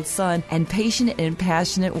 8.5-year-old son, and patient and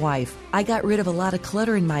passionate wife. I got rid of a lot of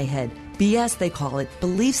clutter in my head. BS, they call it,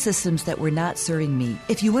 belief systems that were not serving me.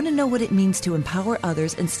 If you want to know what it means to empower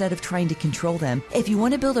others instead of trying to control them, if you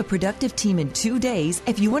want to build a productive team in 2 days,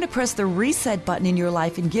 if you want to press the reset button in your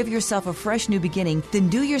life and give yourself a fresh new beginning, then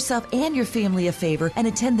do yourself and your family a favor and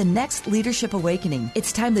attend the next Leadership Awakening.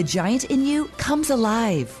 It's time the giant in you comes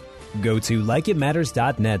alive. Go to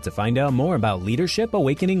likeitmatters.net to find out more about Leadership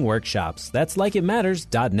Awakening workshops. That's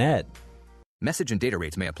likeitmatters.net. Message and data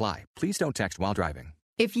rates may apply. Please don't text while driving.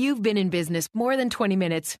 If you've been in business more than 20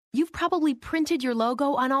 minutes, you've probably printed your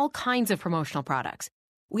logo on all kinds of promotional products.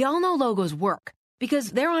 We all know logos work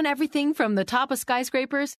because they're on everything from the top of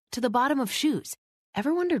skyscrapers to the bottom of shoes.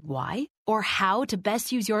 Ever wondered why or how to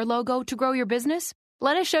best use your logo to grow your business?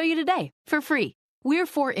 Let us show you today for free. We're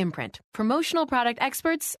 4imprint, promotional product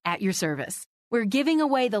experts at your service. We're giving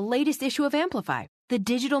away the latest issue of Amplify, the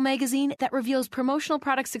digital magazine that reveals promotional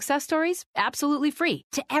product success stories absolutely free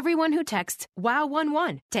to everyone who texts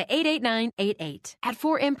WOW11 to 88988. At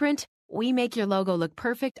 4imprint, we make your logo look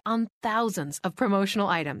perfect on thousands of promotional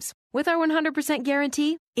items. With our 100%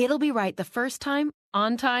 guarantee, it'll be right the first time,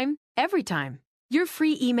 on time, every time. Your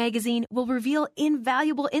free e-magazine will reveal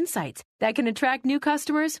invaluable insights that can attract new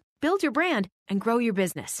customers, build your brand, and grow your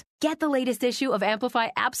business. Get the latest issue of Amplify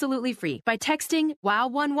absolutely free by texting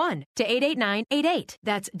WOW11 to 88988.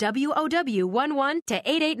 That's WOW11 to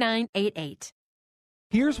 88988.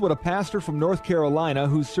 Here's what a pastor from North Carolina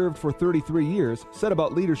who's served for 33 years said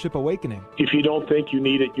about Leadership Awakening. If you don't think you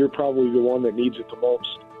need it, you're probably the one that needs it the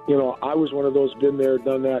most. You know, I was one of those, been there,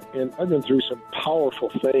 done that, and I've been through some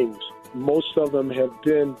powerful things. Most of them have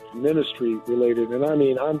been ministry related. And I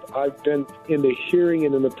mean, I've been in the hearing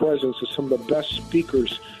and in the presence of some of the best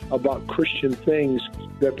speakers about Christian things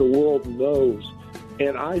that the world knows.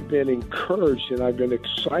 And I've been encouraged and I've been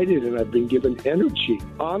excited and I've been given energy.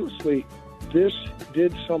 Honestly, this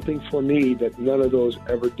did something for me that none of those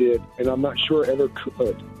ever did. And I'm not sure ever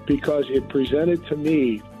could, because it presented to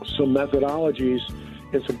me some methodologies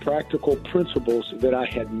and some practical principles that I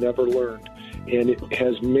had never learned. And it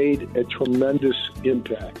has made a tremendous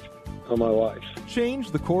impact on my life.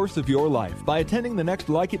 Change the course of your life by attending the next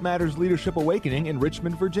Like It Matters Leadership Awakening in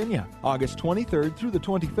Richmond, Virginia, August 23rd through the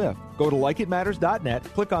 25th. Go to likeitmatters.net,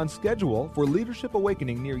 click on Schedule for Leadership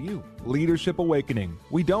Awakening near you. Leadership Awakening.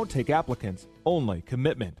 We don't take applicants, only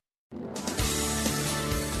commitment.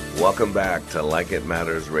 Welcome back to Like It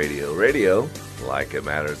Matters Radio. Radio, like it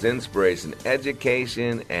matters, inspiration,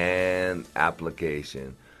 education, and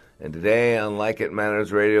application. And today on Like It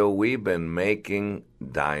Matters Radio, we've been making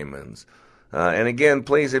diamonds. And again,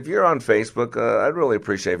 please, if you're on Facebook, I'd really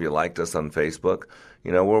appreciate if you liked us on Facebook.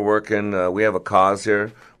 You know, we're working, we have a cause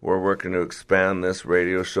here. We're working to expand this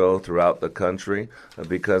radio show throughout the country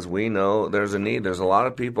because we know there's a need. There's a lot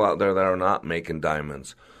of people out there that are not making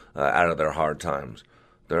diamonds out of their hard times.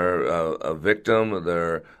 They're a victim.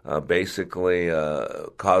 They're basically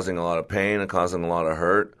causing a lot of pain and causing a lot of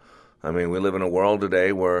hurt. I mean, we live in a world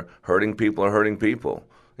today where hurting people are hurting people.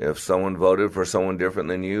 If someone voted for someone different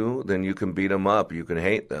than you, then you can beat them up. You can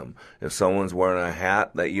hate them. If someone's wearing a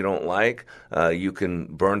hat that you don't like, you can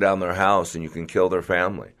burn down their house and you can kill their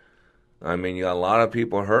family. I mean, you got a lot of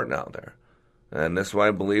people hurting out there. And that's what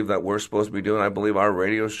I believe that we're supposed to be doing. I believe our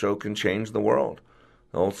radio show can change the world.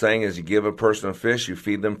 The old saying is, you give a person a fish, you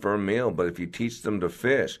feed them for a meal. But if you teach them to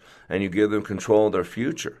fish and you give them control of their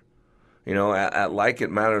future, you know, at Like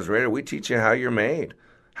It Matters Radio, we teach you how you're made,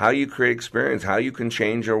 how you create experience, how you can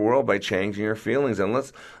change your world by changing your feelings and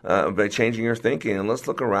by changing your thinking. And let's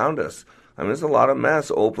look around us. I mean, there's a lot of mess: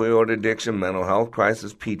 opioid addiction, mental health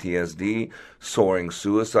crisis, PTSD, soaring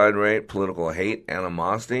suicide rate, political hate,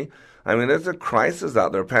 animosity. I mean, there's a crisis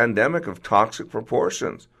out there, a pandemic of toxic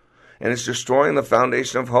proportions. And it's destroying the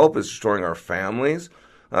foundation of hope. It's destroying our families.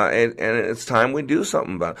 And it's time we do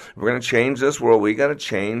something about it. If we're going to change this world, we got to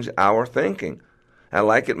change our thinking. At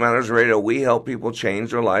Like It Matters Radio, we help people change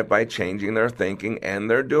their life by changing their thinking and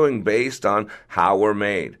their doing based on how we're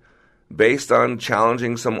made, based on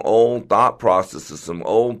challenging some old thought processes, some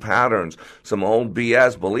old patterns, some old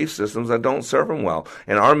BS belief systems that don't serve them well.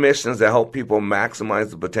 And our mission is to help people maximize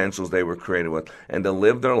the potentials they were created with and to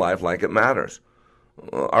live their life like it matters.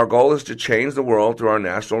 Our goal is to change the world through our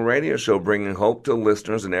national radio show, bringing hope to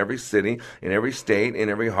listeners in every city, in every state, in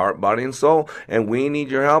every heart, body, and soul. And we need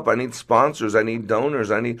your help. I need sponsors. I need donors.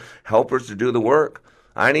 I need helpers to do the work.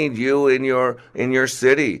 I need you in your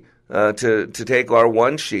city to take our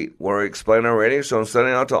one sheet where we explain our radio show and send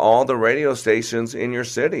it out to all the radio stations in your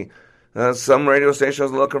city. Some radio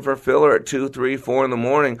stations are looking for filler at 2, 3, 4 in the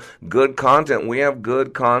morning. Good content. We have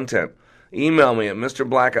good content. Email me at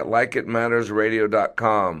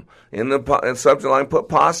mrblack@likeitmattersradio.com. In the subject line, put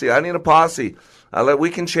posse. I need a posse. We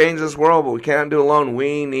can change this world, but we can't do it alone.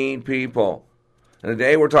 We need people. And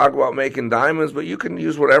today we're talking about making diamonds, but you can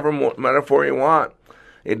use whatever metaphor you want.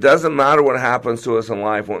 It doesn't matter what happens to us in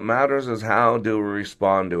life. What matters is how do we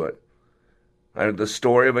respond to it. I heard the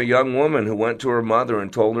story of a young woman who went to her mother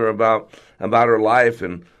and told her about her life,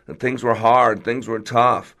 and things were hard, things were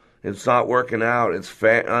tough. It's not working out. It's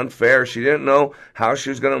unfair. She didn't know how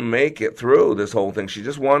she was going to make it through this whole thing. She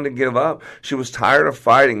just wanted to give up. She was tired of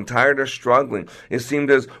fighting, tired of struggling. It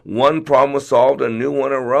seemed as one problem was solved, a new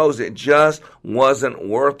one arose. It just wasn't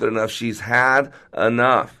worth it enough. She's had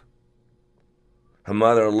enough. Her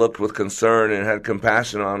mother looked with concern and had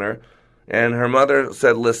compassion on her. And her mother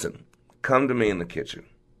said, "Listen, come to me in the kitchen."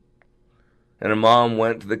 And her mom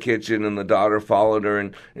went to the kitchen, and the daughter followed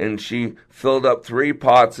her, and she filled up 3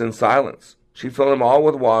 pots in silence. She filled them all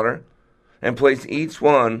with water and placed each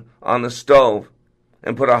one on the stove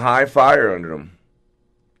and put a high fire under them.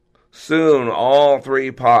 Soon, all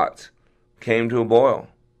 3 pots came to a boil.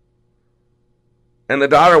 And the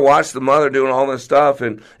daughter watched the mother doing all this stuff,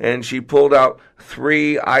 and she pulled out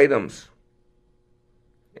 3 items.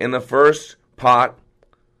 In the first pot,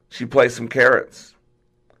 she placed some carrots.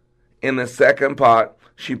 In the second pot,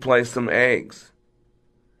 she placed some eggs.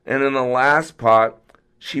 And in the last pot,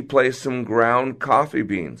 she placed some ground coffee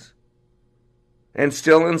beans. And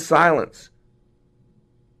still in silence,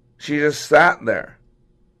 she just sat there,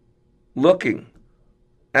 looking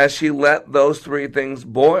as she let those 3 things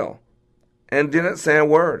boil and didn't say a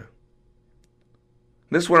word.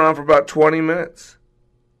 This went on for about 20 minutes.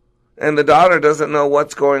 And the daughter doesn't know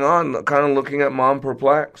what's going on, kind of looking at mom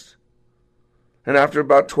perplexed. And after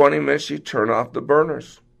about 20 minutes, she turned off the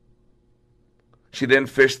burners. She then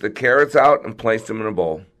fished the carrots out and placed them in a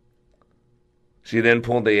bowl. She then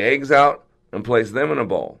pulled the eggs out and placed them in a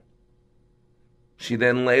bowl. She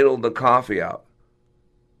then ladled the coffee out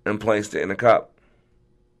and placed it in a cup.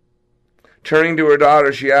 Turning to her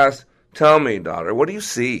daughter, she asked, "Tell me, daughter, what do you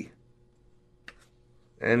see?"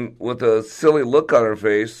 And with a silly look on her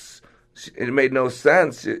face, it made no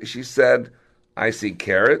sense. She said, "I see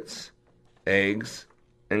carrots, eggs,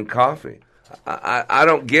 and coffee. I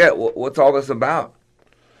don't get what's all this about."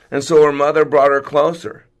 And so her mother brought her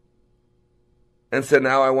closer and said,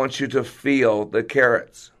 "Now I want you to feel the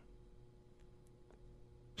carrots."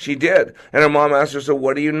 She did. And her mom asked her, "So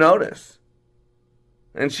what do you notice?"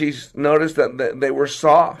 And she noticed that they were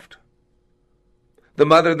soft. The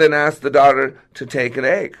mother then asked the daughter to take an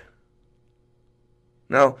egg.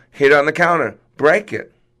 Now, hit it on the counter, break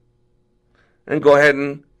it, and go ahead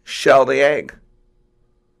and shell the egg.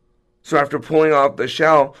 So after pulling off the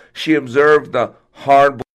shell, she observed the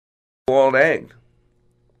hard-boiled egg.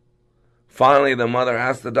 Finally, the mother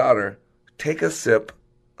asked the daughter, "Take a sip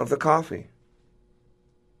of the coffee."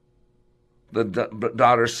 The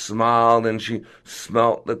daughter smiled, and she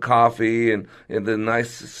smelt the coffee and the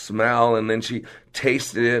nice smell, and then she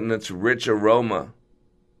tasted it and its rich aroma.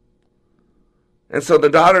 And so the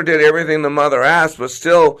daughter did everything the mother asked, but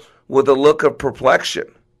still with a look of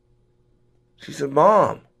perplexion. She said,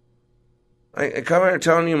 Mom, I come here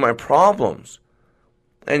telling you my problems,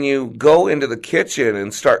 and you go into the kitchen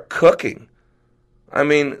and start cooking. I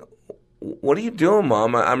mean, what are you doing,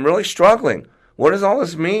 Mom? I'm really struggling. What does all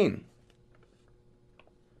this mean?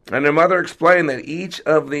 And her mother explained that each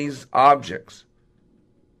of these objects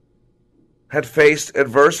had faced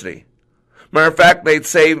adversity. Matter of fact, they'd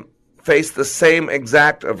faced the same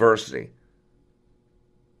exact adversity.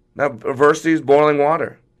 Now, adversity is boiling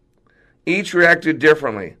water. Each reacted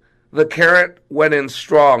differently. The carrot went in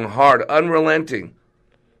strong, hard, unrelenting.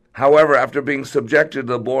 However, after being subjected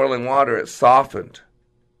to the boiling water, it softened.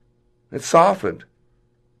 It softened.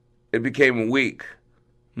 It became weak,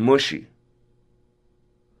 mushy.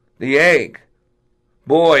 The egg,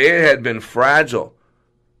 boy, it had been fragile.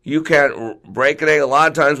 You can't break an egg. A lot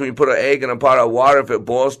of times when you put an egg in a pot of water, if it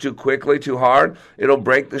boils too quickly, too hard, it'll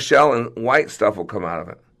break the shell and white stuff will come out of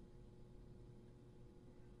it.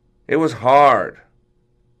 It was hard,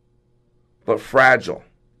 but fragile.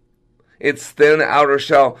 Its thin outer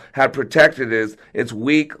shell had protected its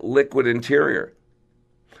weak liquid interior.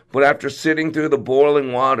 But after sitting through the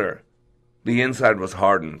boiling water, the inside was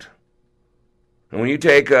hardened. And when you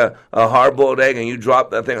take a hard-boiled egg and you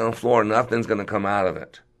drop that thing on the floor, nothing's going to come out of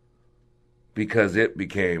it because it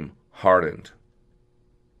became hardened.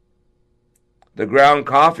 The ground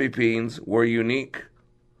coffee beans were unique.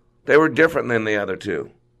 They were different than the other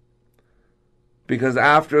two because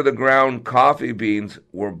after the ground coffee beans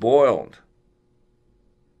were boiled,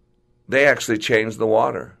 they actually changed the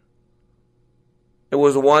water. It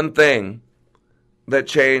was one thing that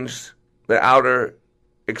changed the outer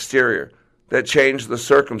exterior, that changed the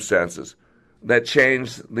circumstances, that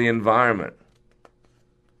changed the environment.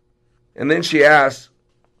 And then she asked,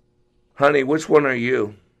 honey, which one are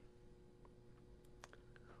you?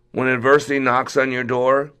 When adversity knocks on your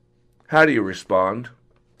door, how do you respond?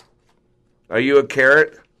 Are you a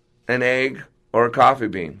carrot, an egg, or a coffee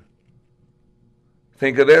bean?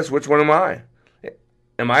 Think of this, which one am I?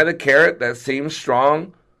 Am I the carrot that seems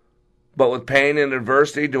strong, but with pain and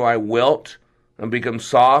adversity, do I wilt and become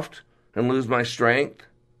soft and lose my strength?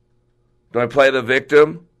 Do I play the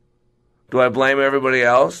victim? Do I blame everybody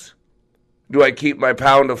else? Do I keep my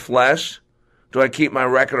pound of flesh? Do I keep my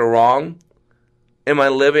record of wrong? Am I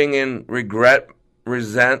living in regret,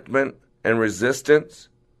 resentment, and resistance?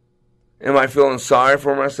 Am I feeling sorry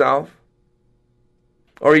for myself?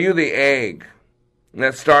 Or are you the egg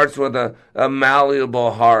that starts with a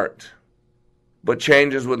malleable heart, but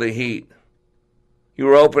changes with the heat? You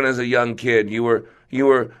were open as a young kid. You were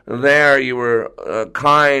there. You were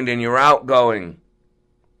kind, and you were outgoing.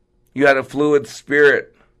 You had a fluid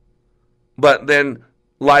spirit. But then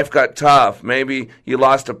life got tough. Maybe you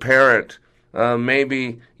lost a parent.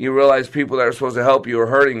 Maybe you realized people that are supposed to help you are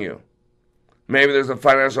hurting you. Maybe there's a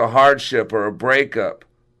financial hardship or a breakup.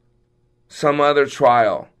 Some other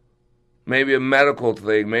trial. Maybe a medical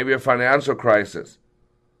thing. Maybe a financial crisis.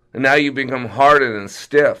 And now you become hardened and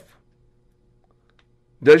stiff.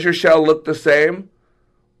 Does your shell look the same?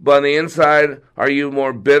 But on the inside, are you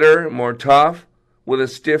more bitter, more tough, with a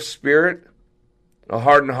stiff spirit, a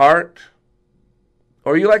hardened heart?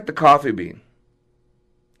 Or are you like the coffee bean?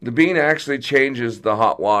 The bean actually changes the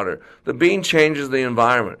hot water. The bean changes the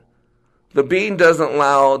environment. The bean doesn't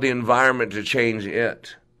allow the environment to change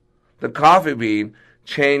it. The coffee bean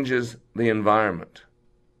changes the environment.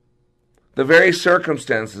 The very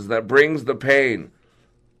circumstances that brings the pain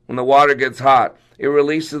when the water gets hot, it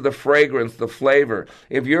releases the fragrance, the flavor.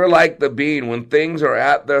 If you're like the bean, when things are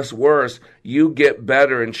at their worst, you get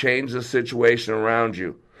better and change the situation around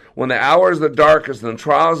you. When the hours are the darkest and the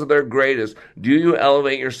trials are their greatest, do you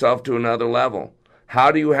elevate yourself to another level?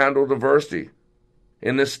 How do you handle diversity?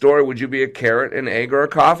 In this story, would you be a carrot, an egg, or a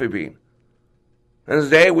coffee bean? And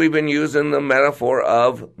today we've been using the metaphor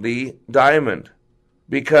of the diamond.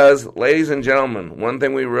 Because, ladies and gentlemen, one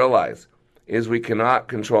thing we realize is we cannot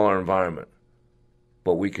control our environment,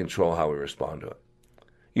 but we control how we respond to it.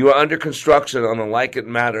 You are under construction on the Like It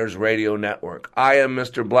Matters radio network. I am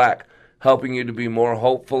Mr. Black, helping you to be more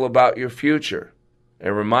hopeful about your future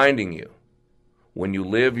and reminding you, when you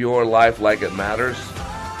live your life like it matters,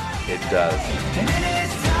 it does.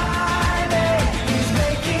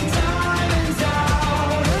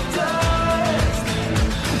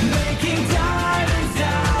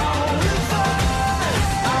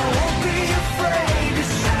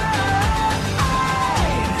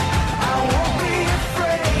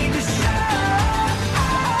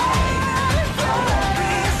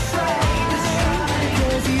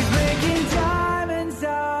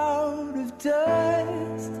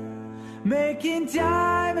 Making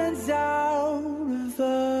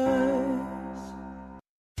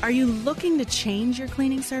Are you looking to change your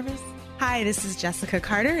cleaning service? Hi, this is Jessica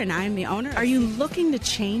Carter, and I am the owner. Are you looking to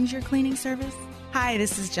change your cleaning service? Hi,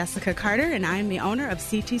 this is Jessica Carter, and I am the owner of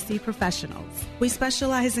CTC Professionals. We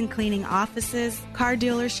specialize in cleaning offices, car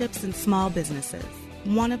dealerships, and small businesses.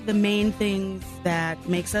 One of the main things that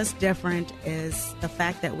makes us different is the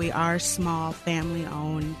fact that we are small,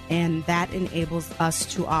 family-owned, and that enables us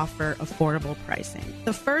to offer affordable pricing.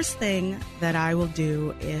 The first thing that I will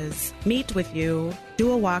do is meet with you, do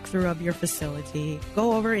a walkthrough of your facility,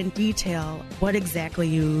 go over in detail what exactly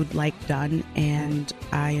you'd like done, and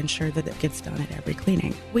I ensure that it gets done at every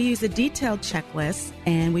cleaning. We use a detailed checklist,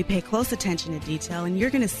 and we pay close attention to detail, and you're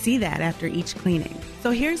going to see that after each cleaning. So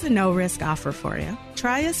here's a no-risk offer for you.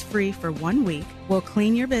 Try us free for 1 week. We'll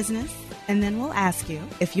clean your business, and then we'll ask you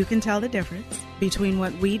if you can tell the difference between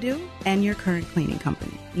what we do and your current cleaning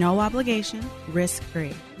company. No obligation,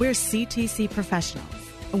 risk-free. We're CTC Professionals,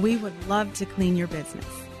 and we would love to clean your business.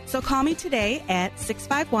 So call me today at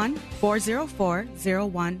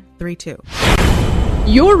 651-404-0132.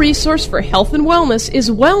 Your resource for health and wellness is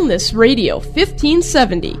Wellness Radio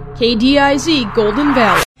 1570, KDIZ Golden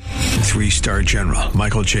Valley. 3-star General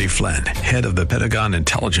Michael J. Flynn, head of the Pentagon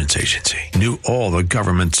Intelligence Agency, knew all the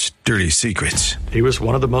government's dirty secrets. He was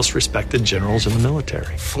one of the most respected generals in the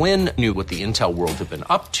military. Flynn knew what the intel world had been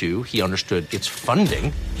up to. He understood its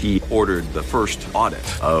funding. He ordered the first audit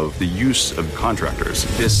of the use of contractors.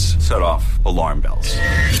 This set off alarm bells.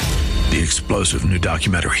 The explosive new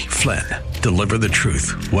documentary, Flynn, Deliver the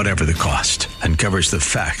Truth, Whatever the Cost, uncovers the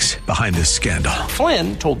facts behind this scandal.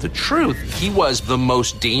 Flynn told the truth. He was the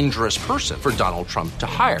most dangerous person for Donald Trump to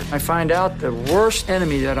hire. I find out the worst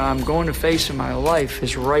enemy that I'm going to face in my life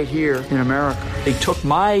is right here in America. They took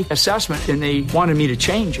my assessment and they wanted me to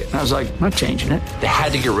change it. And I was like, I'm not changing it. They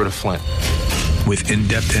had to get rid of Flynn. With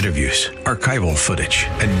in-depth interviews, archival footage,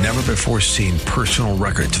 and never-before-seen personal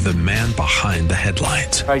records of the man behind the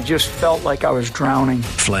headlines. I just felt like I was drowning.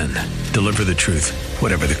 Flynn, Deliver the Truth,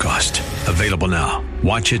 Whatever the Cost. Available now.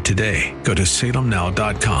 Watch it today. Go to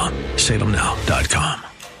salemnow.com. salemnow.com.